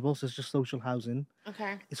non-vulnerable, so it's just social housing.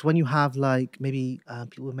 Okay. It's when you have, like, maybe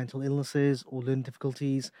people with mental illnesses or learning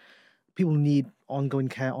difficulties, people who need ongoing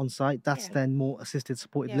care on site. That's then more assisted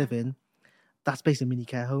supported living. That's basically a mini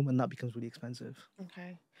care home, and that becomes really expensive.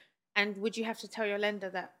 Okay. And would you have to tell your lender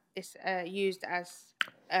that it's used as...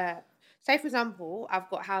 say for example, I've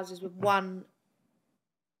got houses with one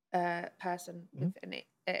person with an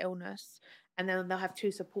illness, and then they'll have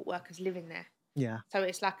 2 support workers living there. Yeah. So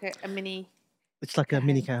it's like a mini. It's like a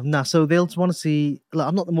mini care. Nah, so they'll want to see. Look,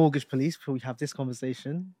 I'm not the mortgage police before we have this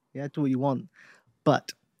conversation. Yeah, do what you want.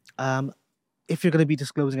 But if you're going to be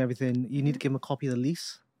disclosing everything, you need to give them a copy of the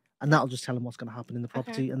lease. And that'll just tell them what's going to happen in the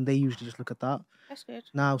property. And they usually just look at that. That's good.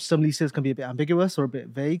 Now, some leases can be a bit ambiguous or a bit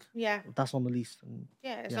vague. Yeah. That's on the lease.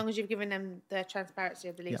 As long as you've given them the transparency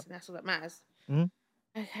of the lease, and that's all that matters. Mm-hmm.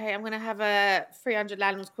 Okay, I'm going to have 300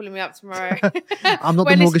 landlords calling me up tomorrow. I'm not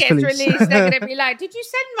the mortgage police. When this gets released, they're going to be like, did you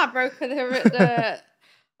send my broker the...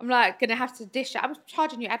 I'm like, going to have to dish it. I'm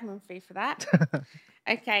charging you admin fee for that.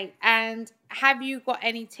 Okay, and have you got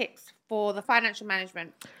any tips for the financial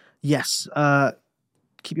management? Yes.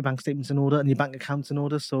 Keep your bank statements in order and your bank accounts in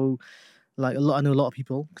order. So, like I know a lot of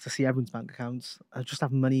people, because I see everyone's bank accounts, just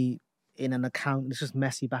have money in an account. It's just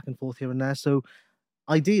messy back and forth here and there. So,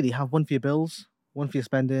 ideally, have one for your bills, one for your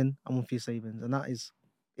spending, and one for your savings. And that is,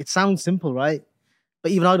 it sounds simple, right?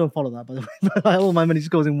 But even I don't follow that, by the way. All my money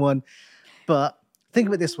just goes in one. But think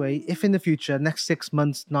of it this way. If in the future, next 6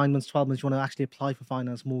 months, 9 months, 12 months, you want to actually apply for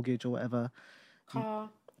finance, mortgage or whatever,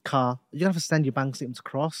 car, you're going to have to send your bank statements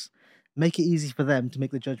across. Make it easy for them to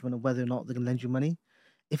make the judgment of whether or not they're going to lend you money.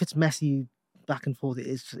 If it's messy back and forth, it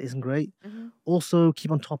just isn't great. Mm-hmm. Also,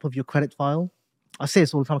 keep on top of your credit file. I say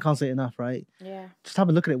this all the time. I can't say it enough, right? Yeah. Just have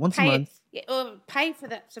a look at it once a month. Or pay for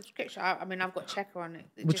that subscription. I mean, I've got Checker on it.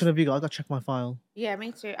 Which one have you got? I've got Check My File. Yeah,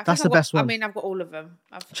 me too. That's the best one. I mean, I've got all of them.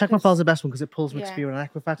 Check My File's the best one because it pulls from Experian and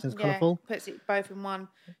Equifax and it's colourful. Puts it both in one.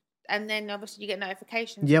 And then obviously you get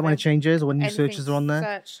notifications. Yeah, when it changes or when new searches are on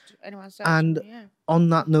there. And on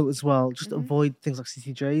that note as well, just avoid things like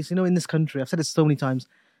CCJs. You know, in this country, I've said it so many times,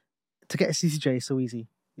 to get a CCJ is so easy.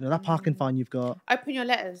 You know, that parking fine you've got. Open your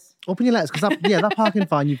letters. Because that parking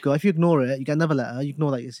fine you've got, if you ignore it, you get another letter, you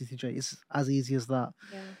ignore that, your CCJ. It's as easy as that.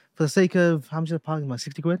 Yeah. For the sake of, how much is the parking fine?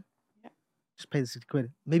 60 quid? Yeah. Just pay the 60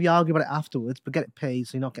 quid. Maybe argue about it afterwards, but get it paid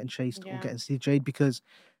so you're not getting chased or getting CCJ'd, because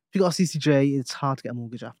if you got a CCJ, it's hard to get a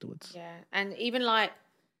mortgage afterwards. Yeah, and even like,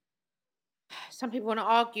 some people want to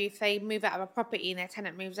argue if they move out of a property and their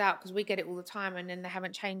tenant moves out, because we get it all the time, and then they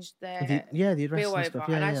haven't changed their the address bill and over. stuff.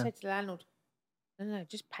 And I said to the landlord, no,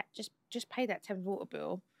 just pay that Thames water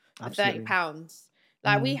bill for £30.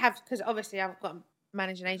 Like we have, because obviously I've got a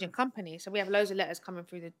managing agent company, so we have loads of letters coming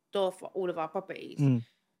through the door for all of our properties. And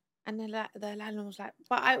then the landlord was like,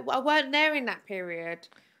 but I weren't there in that period,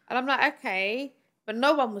 and I'm like, okay, but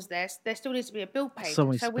no one was there. So there still needs to be a bill paid. So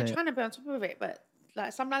we're trying to be on top of it, but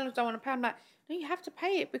like some landlords don't want to pay. I'm like, no, you have to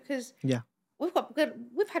pay it, because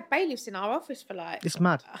we've had bailiffs in our office for like, it's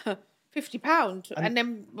mad. £50 and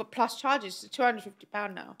then plus charges,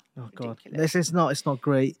 £250 now. Oh God, it's not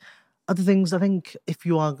great. Other things, I think, if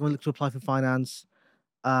you are going to look to apply for finance,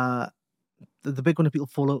 the big one that people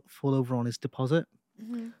fall over on is deposit.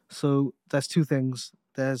 So there's 2 things.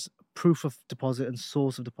 There's proof of deposit and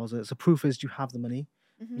source of deposit. So proof is you have the money.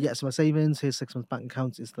 Yes, my savings, here's 6 months bank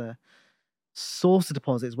accounts, is there. Source of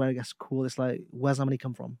deposit is where it gets cool. It's like, where's that money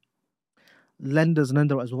come from? Lenders and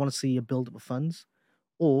underwriters will want to see a build up of funds.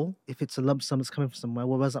 Or if it's a lump sum that's coming from somewhere,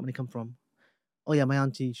 well, where's that money come from? Oh yeah, my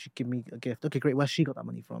auntie should give me a gift. Okay, great. Where's she got that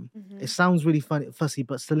money from? It sounds really fussy,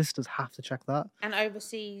 but solicitors have to check that. And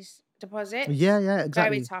overseas deposits? Yeah,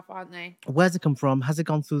 exactly. Very tough, aren't they? Where's it come from? Has it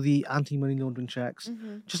gone through the anti-money laundering checks?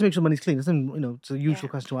 Just to make sure money's clean. It's a usual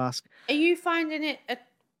question to ask. Are you finding it a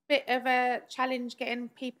bit of a challenge getting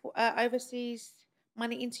people overseas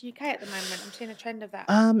money into UK at the moment? I'm seeing a trend of that.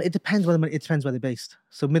 It depends where they're based.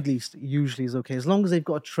 So Middle East usually is okay, as long as they've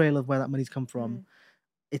got a trail of where that money's come from.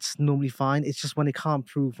 It's normally fine. It's just when they can't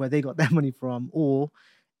prove where they got their money from, or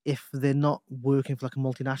if they're not working for like a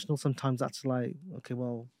multinational, sometimes that's like, okay,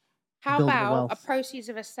 well, how about a proceeds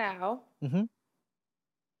of a sale?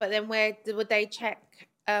 But then where would they check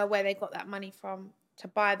where they got that money from to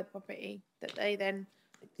buy the property that they then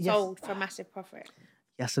sold for massive profit?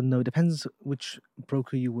 Yes and no. It depends which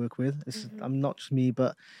broker you work with. I'm not just me,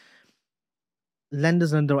 but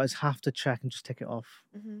lenders and underwriters have to check and just tick it off.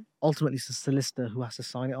 Ultimately, it's the solicitor who has to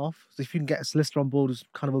sign it off. So if you can get a solicitor on board who's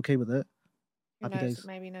kind of okay with it,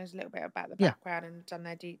 maybe knows a little bit about the background and done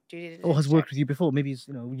their due diligence. Or has worked with you before. Maybe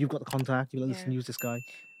you've got the contact. You're like, listen, use this guy.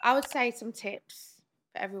 I would say some tips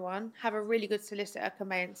for everyone: have a really good solicitor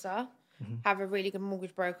conveyancer, have a really good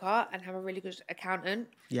mortgage broker, and have a really good accountant.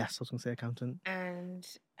 Yes, I was going to say accountant. And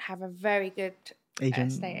have a very good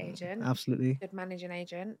estate agent. Absolutely. Good managing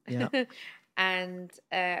agent. Yeah. And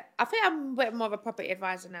I think I'm a bit more of a property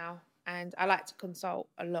advisor now, and I like to consult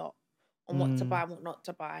a lot on what to buy and what not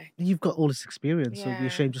to buy. You've got all this experience, so it'd be a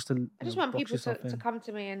shame just to. I just want people to come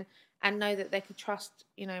to me and know that they could trust,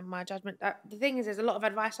 my judgment. The thing is, there's a lot of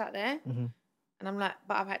advice out there, and I'm like,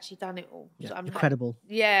 but I've actually done it all. Yeah, so I'm credible.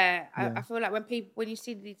 I feel like when you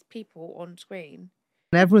see these people on screen,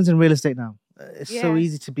 and everyone's in real estate now. It's so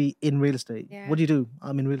easy to be in real estate. Yeah. What do you do?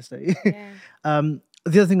 I'm in real estate. Yeah.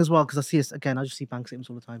 The other thing as well, because I see this again, I just see bank statements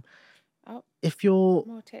all the time. Oh, if you're,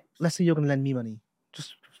 more tips. Let's say you're going to lend me money,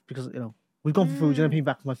 just because we've gone for food. You're going to pay me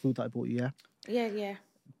back for my food that I bought you. Yeah. Yeah, yeah.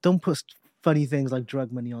 Don't put funny things like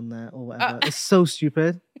drug money on there or whatever. It's so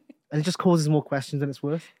stupid, and it just causes more questions than it's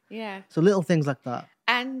worth. Yeah. So little things like that.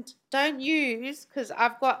 And don't use, because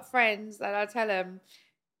I've got friends that I tell them,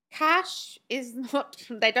 cash is not.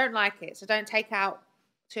 They don't like it, so don't take out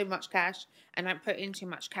too much cash and don't put in too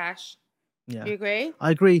much cash. Yeah. Do you agree?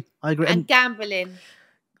 I agree. And gambling.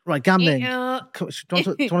 Right, gambling. Do you want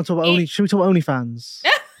to talk about should we talk about OnlyFans?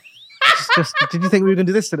 Did you think we were going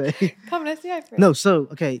to do this today? Come, let's go for it. No, so,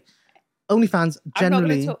 okay. OnlyFans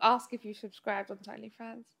generally... I'm not going to ask if you subscribed on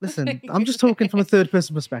OnlyFans. Listen, I'm just talking from a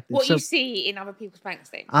third-person perspective. What you see in other people's bank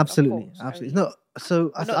statements. Absolutely, course, absolutely. No,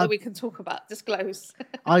 so... Not that we can talk about, disclose.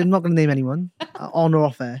 I'm not going to name anyone, on or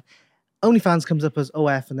off air. OnlyFans comes up as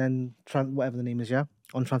OF and then whatever the name is, yeah?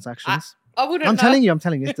 On transactions. I wouldn't I'm know. telling you,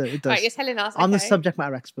 it does. Right, you're telling us. I'm the subject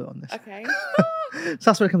matter expert on this. Okay. So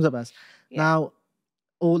that's what it comes up as. Yeah. Now,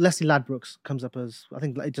 or Leslie Ladbrokes comes up as, I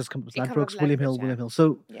think it just comes up as Ladbrokes, William Hill.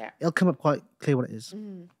 So it'll come up quite clear what it is.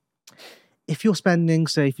 If you're spending,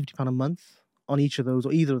 say, £50 a month on each of those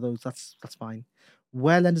or either of those, that's fine.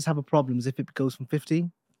 Where lenders have a problem is if it goes from 50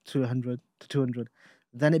 to 100 to 200,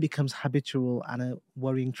 then it becomes habitual and a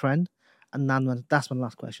worrying trend. And then that's my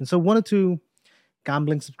last question. So 1 or 2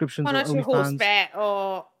 gambling subscriptions or OnlyFans. Horse bet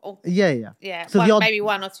or yeah. So maybe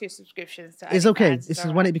 1 or 2 subscriptions. It's okay. This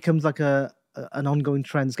is when it becomes like an ongoing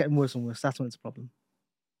trend. It's getting worse and worse. That's when it's a problem.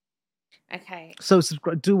 Okay. So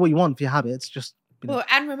do what you want for your habits. Just well,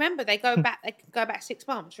 and remember they go back. They can go back 6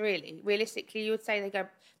 months. Really, realistically, you would say they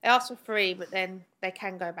ask for 3, but then they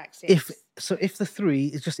can go back 6. If the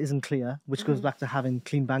 3 just isn't clear, which goes back to having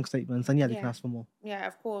clean bank statements, then they can ask for more. Yeah,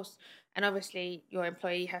 of course. And obviously, your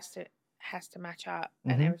employee has to match up,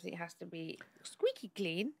 and everything has to be squeaky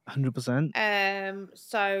clean. 100%.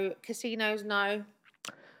 So casinos, no.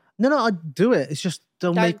 No, I'd do it. It's just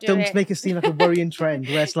don't make it seem like a worrying trend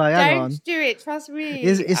where it's like, hang on. Don't do it, trust me.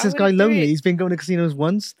 Is this guy lonely? He's been going to casinos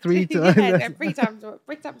once, 3 times. 3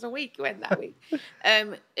 times a week he went that week.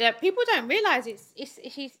 People don't realise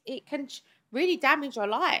it can really damage your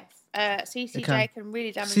life. CCJ can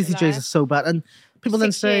really damage your life. CCJs are so bad. And people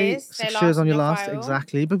then say 6 years on your last. File.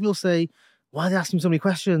 Exactly. But people say, why are they asking so many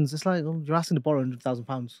questions? It's like, you're asking to borrow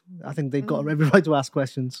 £100,000. I think they've got every right to ask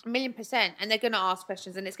questions. 1,000,000%. And they're going to ask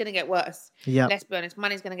questions and it's going to get worse. Yeah. Let's be honest.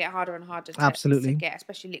 Money's going to get harder and harder to get,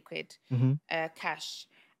 especially liquid cash.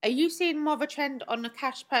 Are you seeing more of a trend on the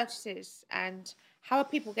cash purchases? And how are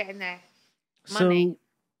people getting their money?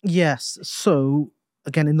 Yes. So,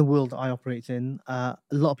 again, in the world that I operate in, a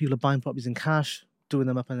lot of people are buying properties in cash, doing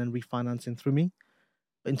them up and then refinancing through me.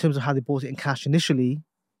 But in terms of how they bought it in cash initially,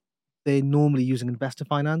 they're normally using investor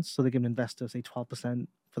finance. So they give an investor, say, 12%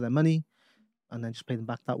 for their money and then just pay them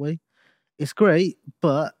back that way. It's great,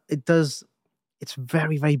 but it's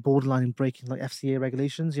very, very borderline in breaking like FCA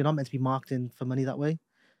regulations. You're not meant to be marketing for money that way.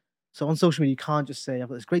 So on social media, you can't just say, I've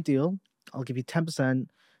got this great deal. I'll give you 10%.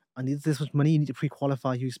 I need this much money. You need to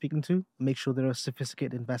pre-qualify who you're speaking to and make sure they're a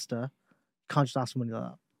sophisticated investor. You can't just ask for money like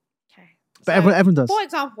that. Okay. But so, everyone does. For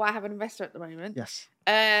example, I have an investor at the moment. Yes.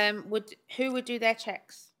 Who would do their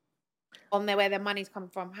checks on where their money's come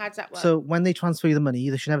from? How does that work? So when they transfer you the money,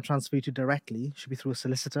 they should never transfer you to directly. It should be through a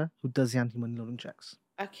solicitor who does the anti-money laundering checks.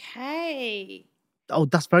 Okay. Oh,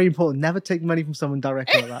 that's very important. Never take money from someone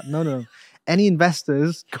directly like that. No. Any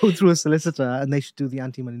investors go through a solicitor and they should do the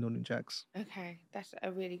anti-money laundering checks. Okay. That's a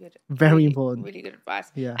really good... Very important. Really good advice.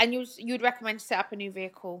 Yeah. And you'd recommend to set up a new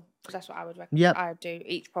vehicle? Because that's what I would recommend. Yep. I would do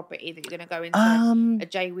each property that you're going to go into a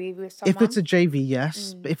JV with someone. If it's a JV,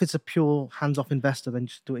 yes. But if it's a pure hands-off investor, then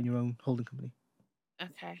just do it in your own holding company.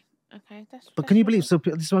 Okay. But can you believe? So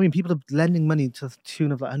this is what I mean. People are lending money to the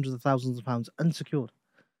tune of like hundreds of thousands of pounds unsecured.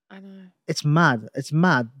 I know. It's mad.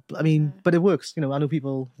 I mean, but it works. We know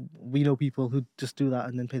people who just do that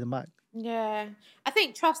and then pay them back. Yeah. I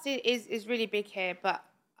think trust is really big here, but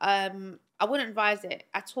I wouldn't advise it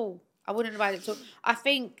at all. I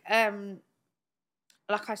think,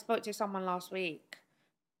 like I spoke to someone last week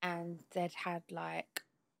and they'd had like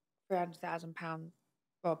 £300,000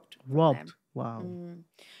 robbed. Robbed? Wow.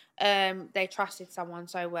 They trusted someone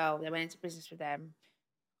so well. They went into business with them.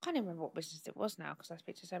 can't even remember what business it was now because I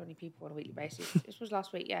speak to so many people on a weekly basis. This was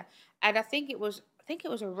last week, yeah, and I think it was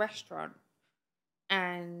a restaurant,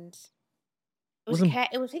 and it was Wasn't care.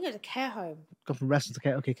 It was I think it was a care home. gone from restaurant to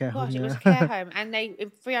care. Okay, care home. Gosh, it was Yeah. a care home, and they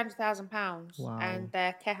 £300,000, Wow. and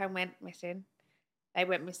their care home went missing. They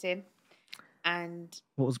went missing, and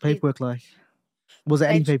What was the paperwork like? Was there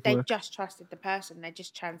any paperwork? They just trusted the person. They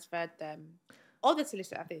just transferred them. Or the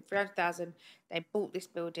solicitor, I think, 300,000. They bought this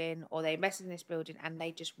building, or they invested in this building, and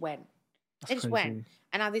they just went. They just went.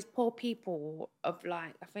 And now these poor people of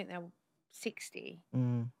like, I think they're 60,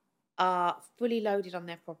 are fully loaded on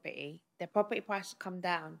their property. Their property price has come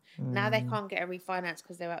down. Now they can't get a refinance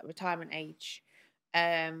because they're at retirement age.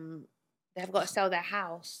 They've got to sell their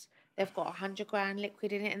house. They've got 100 grand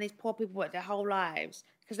liquid in it, and these poor people worked their whole lives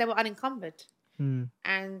because they were unencumbered.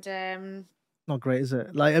 And not great, is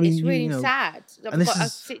it? Like, I mean, it's really sad. I've got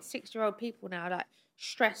 6-year-old people now, like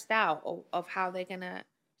stressed out of how they're gonna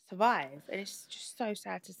survive, and it's just so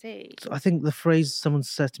sad to see. So I think the phrase someone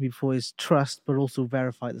said to me before is trust, but also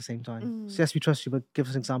verify at the same time. So yes, we trust you, but give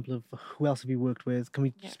us an example of who else have you worked with? Can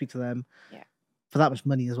we speak to them? Yeah. For that much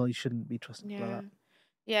money as well, you shouldn't be trusted like that.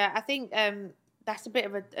 Yeah, I think that's a bit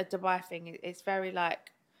of a Dubai thing. It's very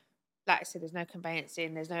like I said, there's no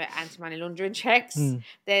conveyancing, there's no anti-money laundering checks,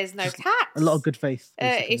 there's no tax. A lot of good faith.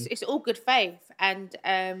 It's all good faith, and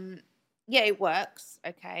yeah, it works,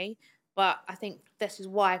 okay. But I think this is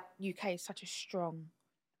why UK is such a strong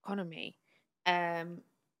economy.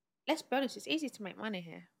 Let's be honest, it's easy to make money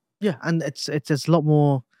here. Yeah, and it's a lot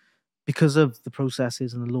more because of the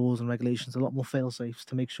processes and the laws and regulations. A lot more fail safes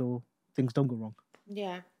to make sure things don't go wrong.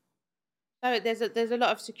 Yeah. So there's a lot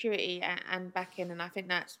of security and backing, and I think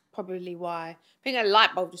that's probably why. I think a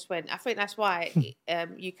light bulb just went. I think that's why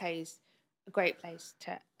UK is a great place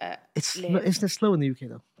to live. Isn't it slow in the UK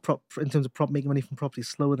though? In terms of making money from property,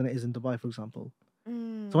 slower than it is in Dubai, for example. So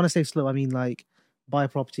when I say slow, I mean like buy a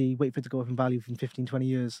property, wait for it to go up in value from 15, 20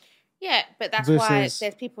 years. Yeah, but that's why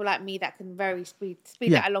there's people like me that can very speed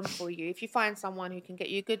that along for you. If you find someone who can get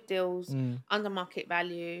you good deals under market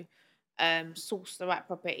value. Source the right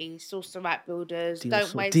property, source the right builders.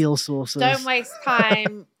 Deal sources. Don't waste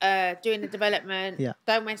time doing the development. Yeah.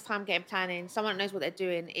 Don't waste time getting planning. Someone knows what they're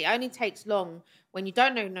doing. It only takes long when you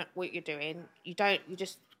don't know what you're doing. You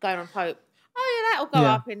just go on hope. Oh yeah, that'll go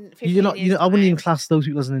up in 15 years. I wouldn't even class those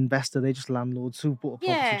people as an investor. They're just landlords who bought a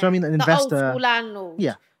property. Yeah. Do you know what I mean? An investor, the old school landlord.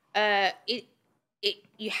 Yeah.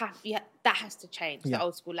 That has to change. The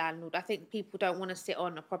old school landlord. I think people don't want to sit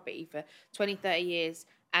on a property for 20, 30 years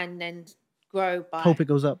and then hope it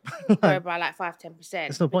goes up. grow by like 5-10%.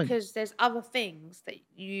 There's no point. Because there's other things that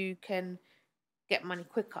you can get money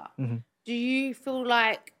quicker. Do you feel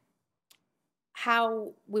like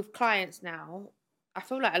how with clients now, I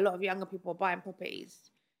feel like a lot of younger people are buying properties.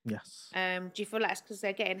 Yes. Do you feel like it's because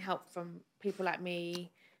they're getting help from people like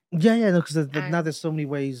me? Yeah, no, because now there's so many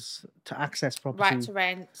ways to access property.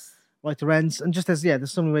 Right to rents. And just there's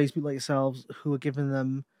so many ways people like yourselves who are giving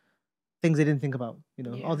them things they didn't think about,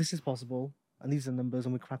 oh, this is possible, and these are numbers,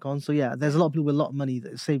 and we crack on. So yeah, there's a lot of people with a lot of money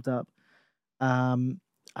that is saved up, and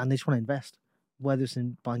they just want to invest, whether it's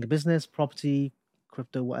in buying a business, property,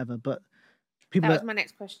 crypto, whatever. But people. That was my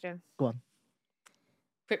next question. Go on.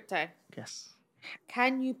 Crypto. Yes.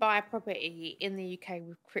 Can you buy a property in the UK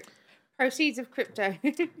with proceeds of crypto?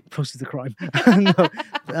 Proceeds of crime.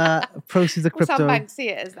 No, proceeds of crypto. Some banks see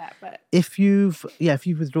it as that, but if you've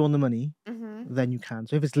withdrawn the money, then you can.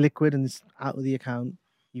 So if it's liquid and it's out of the account,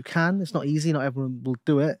 you can. It's not easy. Not everyone will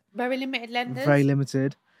do it. Very limited lenders. Very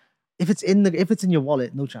limited. If it's in your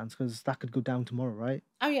wallet, no chance, because that could go down tomorrow, right?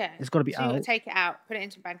 Oh yeah. It's got to be out. You got to take it out, put it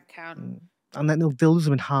into a bank account, and then they'll do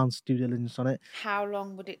some enhanced due diligence on it. How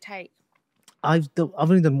long would it take? I've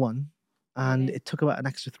only done one. And it took about an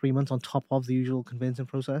extra 3 months on top of the usual conveyancing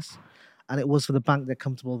process. And it was for the bank, they're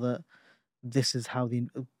comfortable that this is how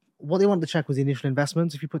what they wanted to check was the initial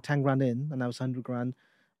investments. If you put 10 grand in and now it's 100 grand,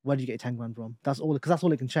 where do you get 10 grand from? That's all, because that's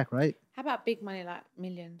all it can check, right? How about big money like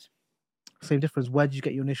millions? Same difference. Where did you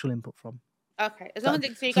get your initial input from? Okay, as long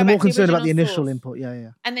as you're more concerned about the initial input,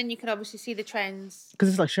 yeah. And then you can obviously see the trends. Because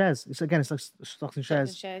it's like shares. It's like stocks and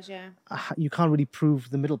shares. Stocks and shares, yeah. You can't really prove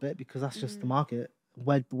the middle bit because that's just the market.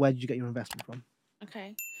 Where did you get your investment from?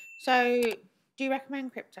 Okay, so do you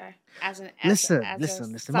recommend crypto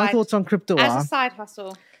listen? My thoughts on crypto as a side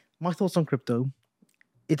hustle. My thoughts on crypto.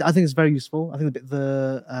 I think it's very useful. I think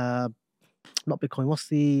the not Bitcoin. What's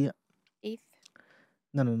the ETH?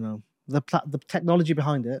 No. The technology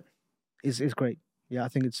behind it is great. Yeah, I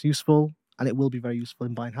think it's useful, and it will be very useful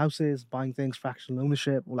in buying houses, buying things, fractional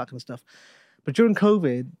ownership, all that kind of stuff. But during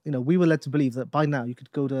COVID, we were led to believe that by now you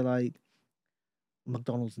could go to like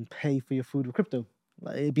McDonald's and pay for your food with crypto.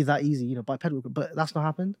 Like, it'd be that easy, buy petrol. But that's not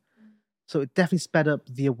happened. So it definitely sped up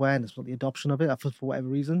the awareness, but the adoption of it for whatever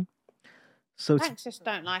reason. So banks just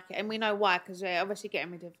don't like it, and we know why, because they're obviously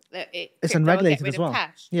getting rid of it. It's unregulated as well.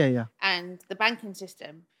 Cash. Yeah. And the banking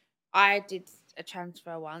system. I did a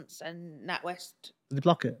transfer once, and NatWest. Did they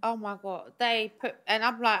block it? Oh my god, they put, and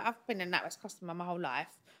I'm like, I've been a NatWest customer my whole life.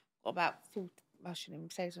 Got about 40, I shouldn't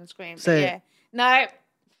even say this on screen. No, I've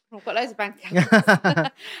got loads of bank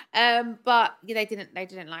accounts. But they didn't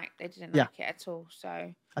like it at all.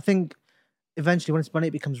 So I think eventually, when it's money,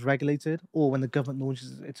 it becomes regulated, or when the government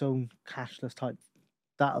launches its own cashless type,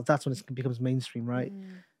 that's when it becomes mainstream, right?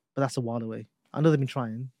 But that's a while away. I know they've been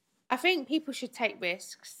trying. I think people should take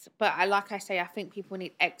risks, but like I say, I think people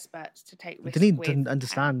need experts to take risks. They need to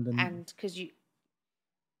understand, and because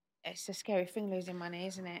it's a scary thing losing money,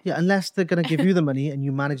 isn't it? Yeah, unless they're going to give you the money and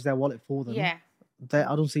you manage their wallet for them. Yeah.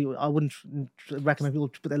 I wouldn't recommend people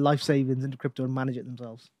to put their life savings into crypto and manage it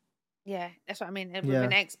themselves. Yeah, that's what I mean. With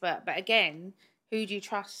an expert. But again, who do you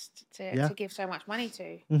trust to give so much money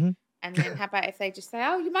to? Mm-hmm. And then how about if they just say,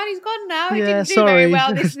 oh, your money's gone now. It Yeah, didn't do sorry. very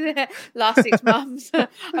well this last 6 months.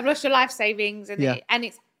 I've lost your life savings. And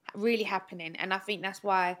it's really happening. And I think that's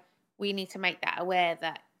why we need to make that aware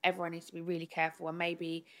that everyone needs to be really careful and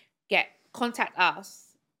maybe contact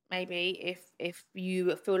us, maybe if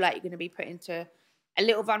you feel like you're going to be put into a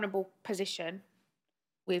little vulnerable position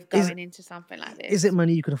with going into something like this. Is it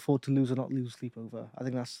money you can afford to lose or not lose sleep over? I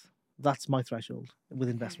think that's my threshold with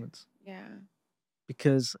investments. Yeah.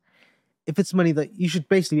 Because if it's money that you should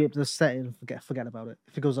basically be able to set it and forget about it.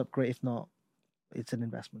 If it goes up, great. If not, it's an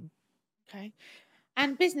investment. Okay.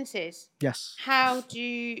 And businesses. Yes. How do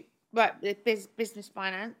you business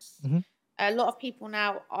finance? Mm-hmm. A lot of people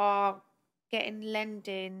now are getting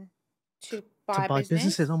lending to buy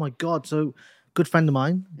businesses. Oh my god! So, good friend of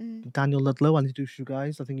mine, Daniel Ludlow. I introduce you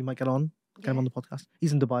guys. I think you might get on on the podcast.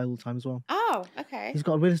 He's in Dubai all the time as well. Oh, okay. He's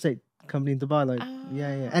got a real estate company in Dubai.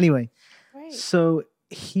 Yeah. Anyway, great. So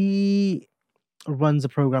he runs a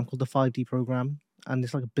program called the 5D program, and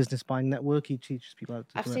it's like a business buying network. He teaches people how to.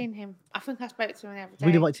 I've seen him. I think I spoke to him the other day.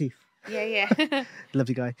 Really white teeth. Yeah.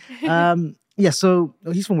 Lovely guy. So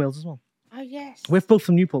he's from Wales as well. Oh yes. We're both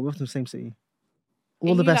from Newport. We're from the same city.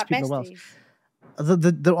 All the best people in Wales.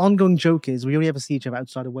 The ongoing joke is we only ever see each other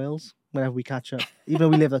outside of Wales whenever we catch up, even though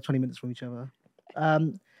we live like 20 minutes from each other.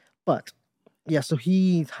 So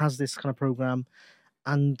he has this kind of program,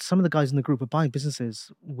 and some of the guys in the group are buying businesses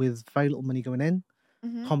with very little money going in.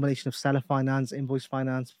 Mm-hmm. Combination of seller finance, invoice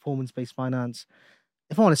finance, performance-based finance.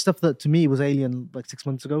 If I'm honest, stuff that to me was alien like 6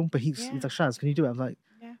 months ago, but he's like, Shaz, can you do it? I was like,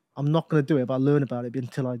 I'm not going to do it, but I'll learn about it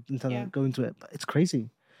until I go into it. But it's crazy.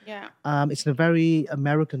 Yeah. It's a very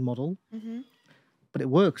American model, but it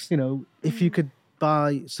works. If you could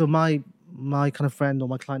buy, so my kind of friend or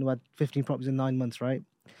my client who had 15 properties in 9 months, right?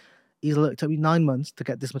 He's like, it took me 9 months to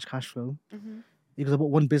get this much cash flow. Because I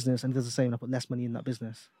bought one business and it does the same, and I put less money in that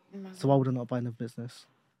business. So why would I not buy another business?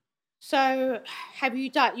 So have you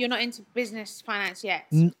done? You're not into business finance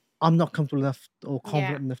yet. I'm not comfortable enough or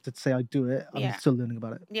confident enough to say I do it. I'm still learning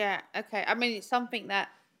about it. Yeah. Okay. I mean, it's something that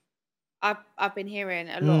I've been hearing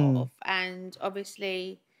a lot of, and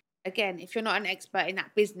obviously, again, if you're not an expert in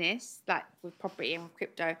that business, like with property and with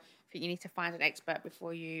crypto, I think you need to find an expert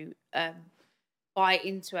before you buy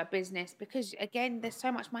into a business, because again, there's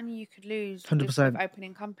so much money you could lose 100%. with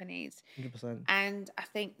opening companies. 100%. And I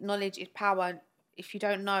think knowledge is power. If you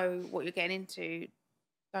don't know what you're getting into,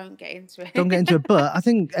 don't get into it. Don't get into it. But I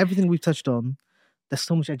think everything we've touched on, there's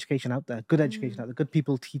so much education out there, good education out there, good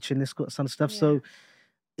people teaching this sort of stuff. Yeah. So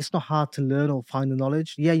it's not hard to learn or find the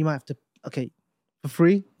knowledge. Yeah, you might have to, for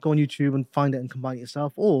free, go on YouTube and find it and combine it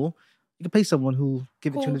yourself. Or you can pay someone who'll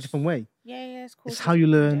give it to you in a different way. Yeah, it's cool. It's how you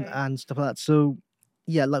learn and stuff like that. So,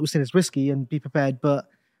 yeah, like we're saying, it's risky and be prepared, but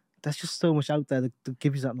there's just so much out there that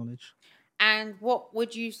gives you that knowledge. And what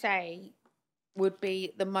would you say would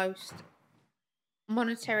be the most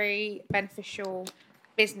monetary beneficial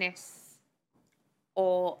business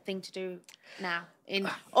or thing to do now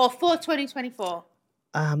for 2024?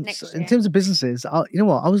 In terms of businesses, you know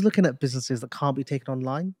what? I was looking at businesses that can't be taken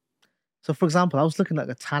online. So, for example, I was looking at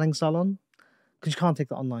a tanning salon, because you can't take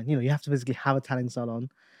that online. You have to physically have a tanning salon,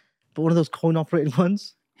 but one of those coin-operated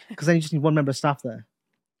ones, because then you just need one member of staff there.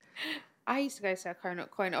 I used to go to a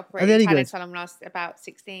coin-operated tanning salon when I was about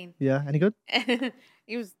 16. Yeah, any good?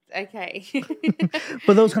 It was okay.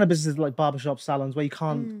 But those kind of businesses like barbershop salons where you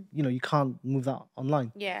can't, you can't move that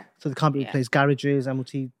online. Yeah. So they can't be replaced. Garages,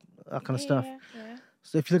 MOT, that kind of stuff. Yeah.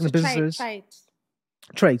 So if you look at businesses,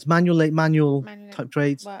 trades, manual type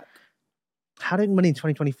trades. Work. How to make money in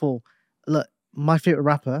 2024? Look, my favorite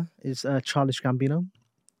rapper is Childish Gambino.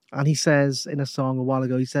 And he says in a song a while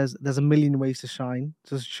ago, he says, "There's a million ways to shine.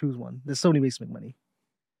 Just choose one. There's so many ways to make money.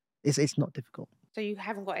 It's not difficult." So you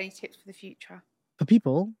haven't got any tips for the future? For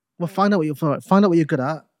people, well, find out what you're good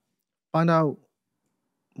at. Find out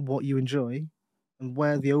what you enjoy, and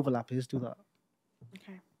where the overlap is. Do that.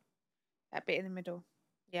 Okay, that bit in the middle.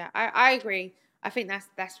 Yeah, I agree. I think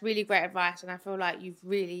that's really great advice, and I feel like you've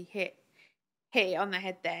really hit it on the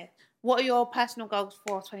head there. What are your personal goals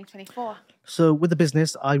for 2024? So with the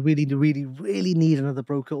business, I really, really, really need another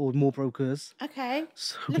broker or more brokers. Okay.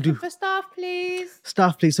 So looking for staff, please.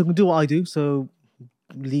 Staff, please. So I can do what I do. So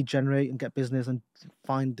lead generate and get business and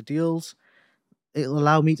find the deals. It'll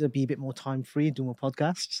allow me to be a bit more time free and do more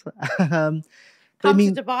podcasts. Come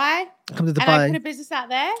to Dubai. Come to Dubai. And open a business out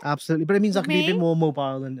there. Absolutely. But it means I can be a bit more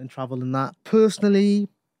mobile and travel and that. Personally,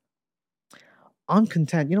 I'm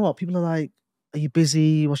content. You know what? People are like, "Are you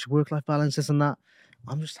busy? What's your work-life balance? This and that."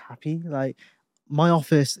 I'm just happy. Like, my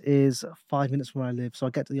office is 5 minutes from where I live. So I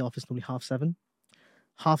get to the office normally 7:30.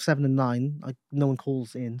 7:30 and 9, no one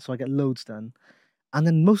calls in. So I get loads done. And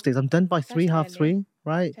then most days I'm done by 3, 3:30,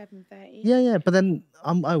 right? 7:30. Yeah. But then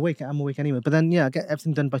I'm awake anyway. But then, I get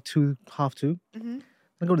everything done by 2, 2:30. Mm-hmm.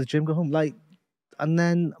 I go to the gym, go home. And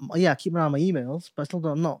then, I keep an eye on my emails, but still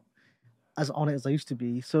I'm not as on it as I used to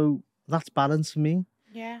be. So that's balance for me.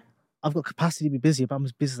 Yeah. I've got capacity to be busy, but I'm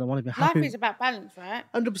as busy as I want to be. Life is about balance, right?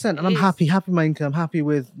 100%. And I'm happy with my income, happy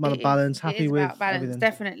with my balance, happy with about balance, everything.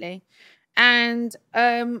 Definitely. And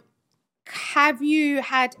have you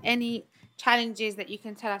had any challenges that you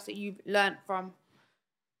can tell us that you've learned from?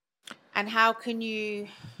 And how can you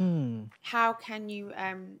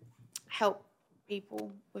help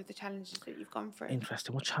people with the challenges that you've gone through?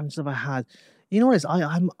 Interesting. What challenges have I had? You know what it is?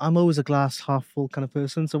 I'm always a glass half full kind of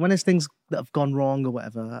person. So when there's things that have gone wrong or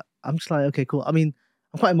whatever, I'm just like, okay, cool. I mean,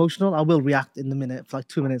 I'm quite emotional. I will react in the minute for like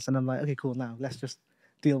 2 minutes, and I'm like, okay, cool. Now let's just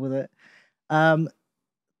deal with it. Look,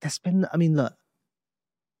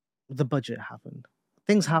 the budget happened.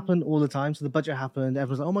 Things happen all the time. So the budget happened.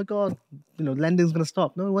 Everyone's like, "Oh my god, lending's gonna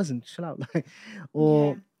stop." No, it wasn't. Chill out.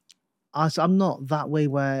 I'm not that way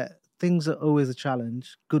where things are always a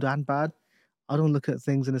challenge, good and bad. I don't look at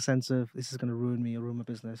things in a sense of this is going to ruin me or ruin my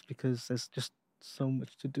business, because there's just so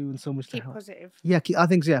much to do and so much to help. Positive. Yeah, I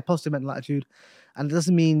think positive mental attitude, and it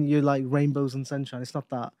doesn't mean you're like rainbows and sunshine. It's not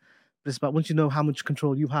that, but it's about once you know how much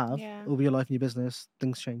control you have over your life and your business,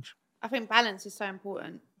 things change. I think balance is so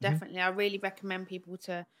important. Definitely, I really recommend people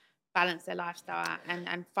to balance their lifestyle out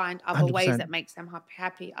and find other 100%. Ways that makes them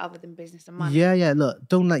happy other than business and money. Yeah. Look,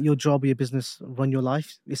 don't let your job or your business run your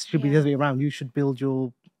life. It should be the other way around. You should build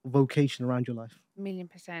your vocation around your life.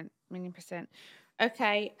 1,000,000%.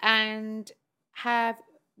 Okay, and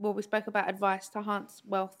we spoke about advice to enhance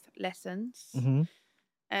wealth lessons.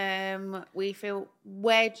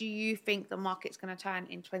 Where do you think the market's going to turn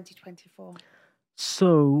in 2024?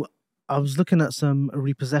 So I was looking at some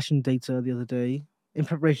repossession data the other day in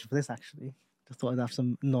preparation for this, actually. Just thought I'd have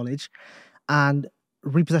some knowledge. And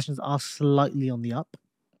repossessions are slightly on the up.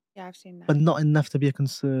 Yeah, I've seen that. But not enough to be a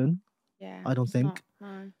concern. Yeah. I don't think.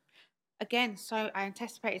 No. Again, so I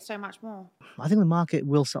anticipated so much more. I think the market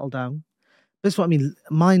will settle down. This is what I mean.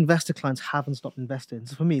 My investor clients haven't stopped investing.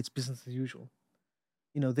 So for me, it's business as usual.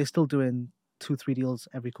 They're still doing 2-3 deals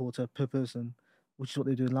every quarter per person, which is what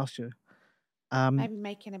they were doing last year. Maybe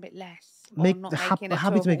making a bit less. Happy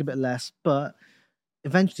to make a bit less, but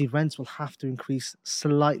eventually rents will have to increase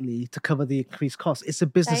slightly to cover the increased costs. It's a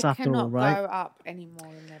business after all, right? They cannot go up any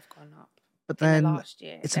more than they've gone up. But then the last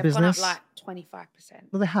year. It's a business. They've gone up like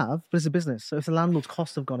 25%. Well, they have, but it's a business. So if the landlord's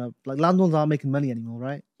costs have gone up, like landlords aren't making money anymore,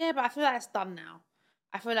 right? Yeah, but I feel like it's done now.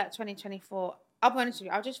 I feel like 2024, I'll be honest with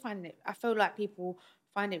you, I feel like people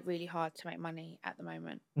find it really hard to make money at the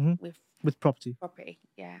moment with property.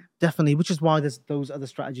 Yeah. Definitely, which is why there's those other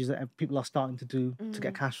strategies that people are starting to do to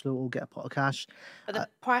get cash flow or get a pot of cash. But the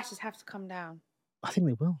prices have to come down. I think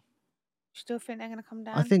they will. You still think they're going to come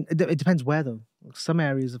down? I think it depends where, though. Some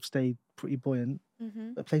areas have stayed pretty buoyant.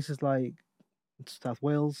 But places like South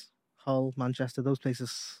Wales, Hull, Manchester, those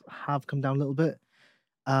places have come down a little bit.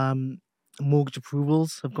 Mortgage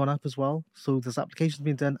approvals have gone up as well. So there's applications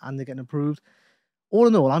being done and they're getting approved. All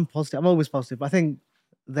in all, I'm positive. I'm always positive. I think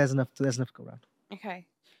there's enough to go around. Okay.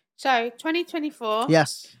 So 2024.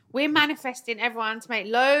 Yes. We're manifesting everyone to make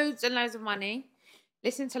loads and loads of money.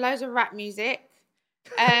 Listen to loads of rap music.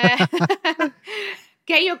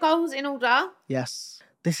 Get your goals in order. Yes.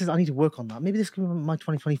 I need to work on that. Maybe this could be my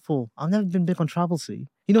 2024. I've never been big on travel, see.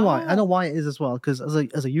 You know why? I know why it is as well. Because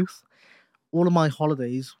as a youth, all of my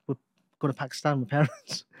holidays were going to Pakistan with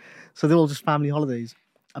parents. So they're all just family holidays.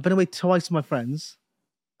 I've been away twice with my friends.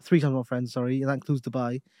 3 times with my friends, sorry. And that includes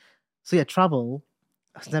Dubai. So yeah, travel.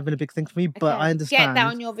 That's never been a big thing for me, but I understand. Get that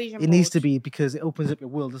on your vision board. It needs to be because it opens up your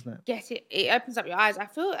world, doesn't it? Yes, it opens up your eyes. I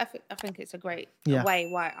think it's a great way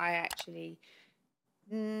why I actually...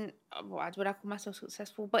 would I call myself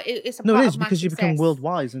successful? But it's a part of my because success. you become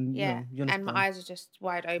world-wise and you and my eyes are just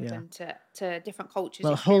wide open to different cultures.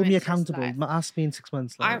 Well, hold me accountable. Ask me in 6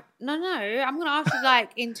 months. No, I'm going to ask you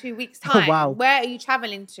like in 2 weeks' time. Oh, wow. Where are you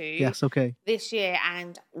traveling to? Yes, okay. This year,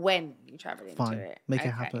 and when are you traveling to it? Make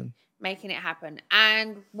it happen. Making it happen.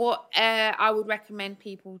 And what I would recommend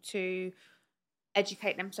people to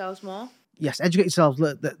educate themselves more. Yes, educate yourself.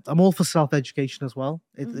 Look, I'm all for self-education as well.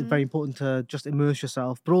 It's very important to just immerse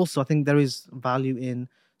yourself. But also, I think there is value in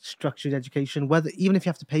structured education. Even if you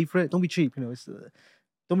have to pay for it, don't be cheap.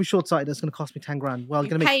 Don't be short-sighted. It's going to cost me 10 grand. Well, you're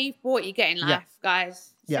going to pay for what you get in life,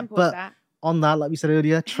 guys. Simple as that. On that, like we said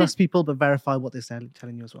earlier, trust people, but verify what they're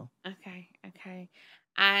telling you as well. Okay.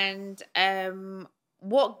 And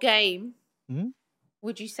what game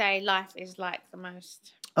would you say life is like the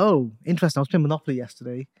most? Oh, interesting. I was playing Monopoly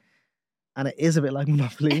yesterday. And it is a bit like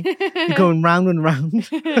Monopoly. You're going round and round.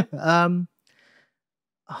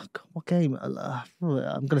 What game? I'm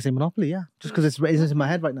going to say Monopoly, yeah. Just because it's in my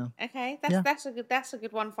head right now. Okay, that's a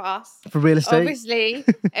good one for us. For real estate. Obviously.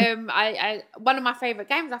 I one of my favourite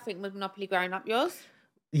games, I think, was Monopoly growing up. Yours?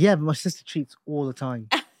 Yeah, but my sister cheats all the time.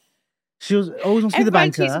 She always wants to be the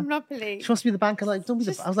banker. Monopoly. She wants to be the banker. Like, don't be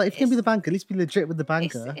I was like, if you're going to be the banker, at least be legit with the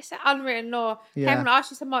banker. It's an unwritten law. Yeah. Okay, I'm going to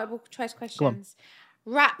ask you some multiple choice questions.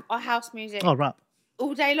 Rap or house music? Oh, rap.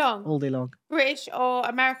 All day long? All day long. British or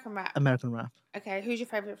American rap? American rap. Okay, who's your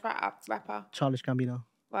favourite rapper? Childish Gambino.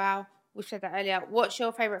 Wow, we said that earlier. What's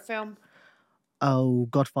your favourite film? Oh,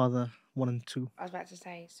 Godfather 1 and 2. I was about to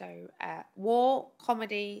say, so war,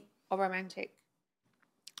 comedy or romantic?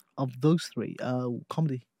 Of those three,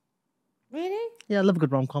 comedy. Really? Yeah, I love a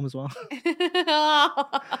good rom-com as well. Oh,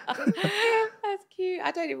 that's cute. I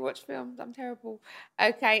don't even watch films. I'm terrible.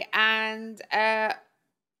 Okay, and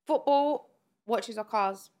football, watches or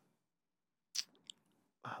cars?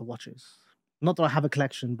 Watches. Not that I have a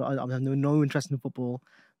collection, but I have no interest in football.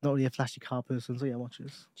 Not really a flashy car person, so yeah,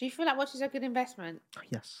 watches. Do you feel like watches are a good investment?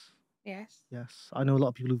 Yes. Yes? Yes. I know a lot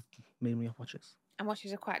of people who've made me off watches. And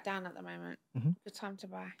watches are quite down at the moment. Good time to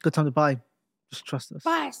buy. Good time to buy. Just trust us.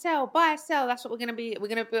 Buy, sell. That's what we're gonna be. We're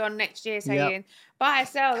gonna be on next year saying buy,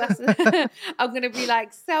 sell. That's I'm gonna be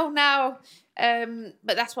like sell now.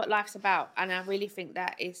 But that's what life's about, and I really think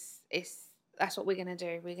that that's what we're gonna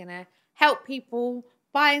do. We're gonna help people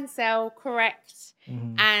buy and sell correct,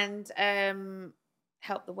 and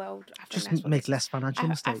help the world. Just make less financial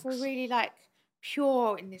mistakes. I feel really like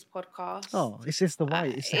pure in this podcast. Oh, it's just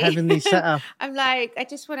it's the heavenly setup. I'm like, I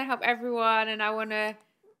just want to help everyone, and I want to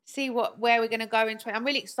see where we're going to go into it. I'm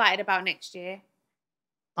really excited about next year.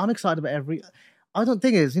 I'm excited about I don't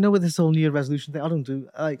think is, with this whole New Year resolution thing, I don't do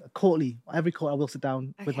like quarterly. Every quarter I will sit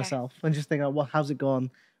down with myself and just think, how's it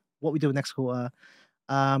gone? What we do next quarter?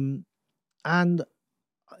 And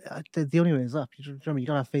the only way is up. You got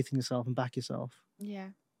to have faith in yourself and back yourself. Yeah.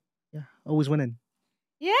 Yeah. Always winning.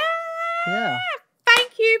 Yeah. Yeah.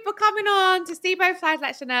 Thank you for coming on to See Both Sides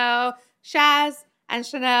Like Chanel. Shaz and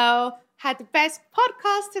Chanel had the best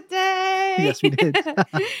podcast today. Yes, we did.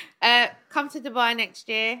 Come to Dubai next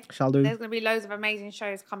year. Shall do. There's going to be loads of amazing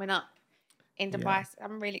shows coming up in Dubai. Yeah. So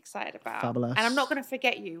I'm really excited about. Fabulous. And I'm not going to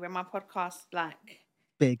forget you when my podcast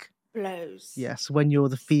big blows. Yes, when you're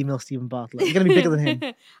the female Stephen Bartlett. You're going to be bigger than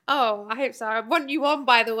him. Oh, I hope so. I want you on,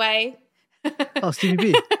 by the way. Oh, Stevie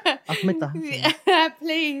B. I can make that happen.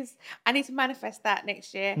 Please. I need to manifest that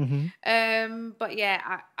next year. But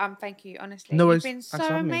yeah, thank you, honestly. No worries. You've been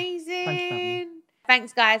so amazing.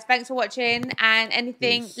 Thanks, guys. Thanks for watching. And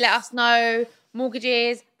anything, let us know.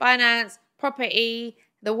 Mortgages, finance, property,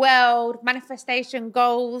 the world, manifestation,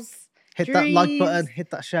 goals. Hit dreams, that like button, hit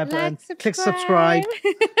that share button, click subscribe.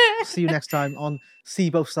 See you next time on See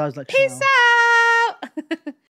Both Sides Like Chanel. Peace out.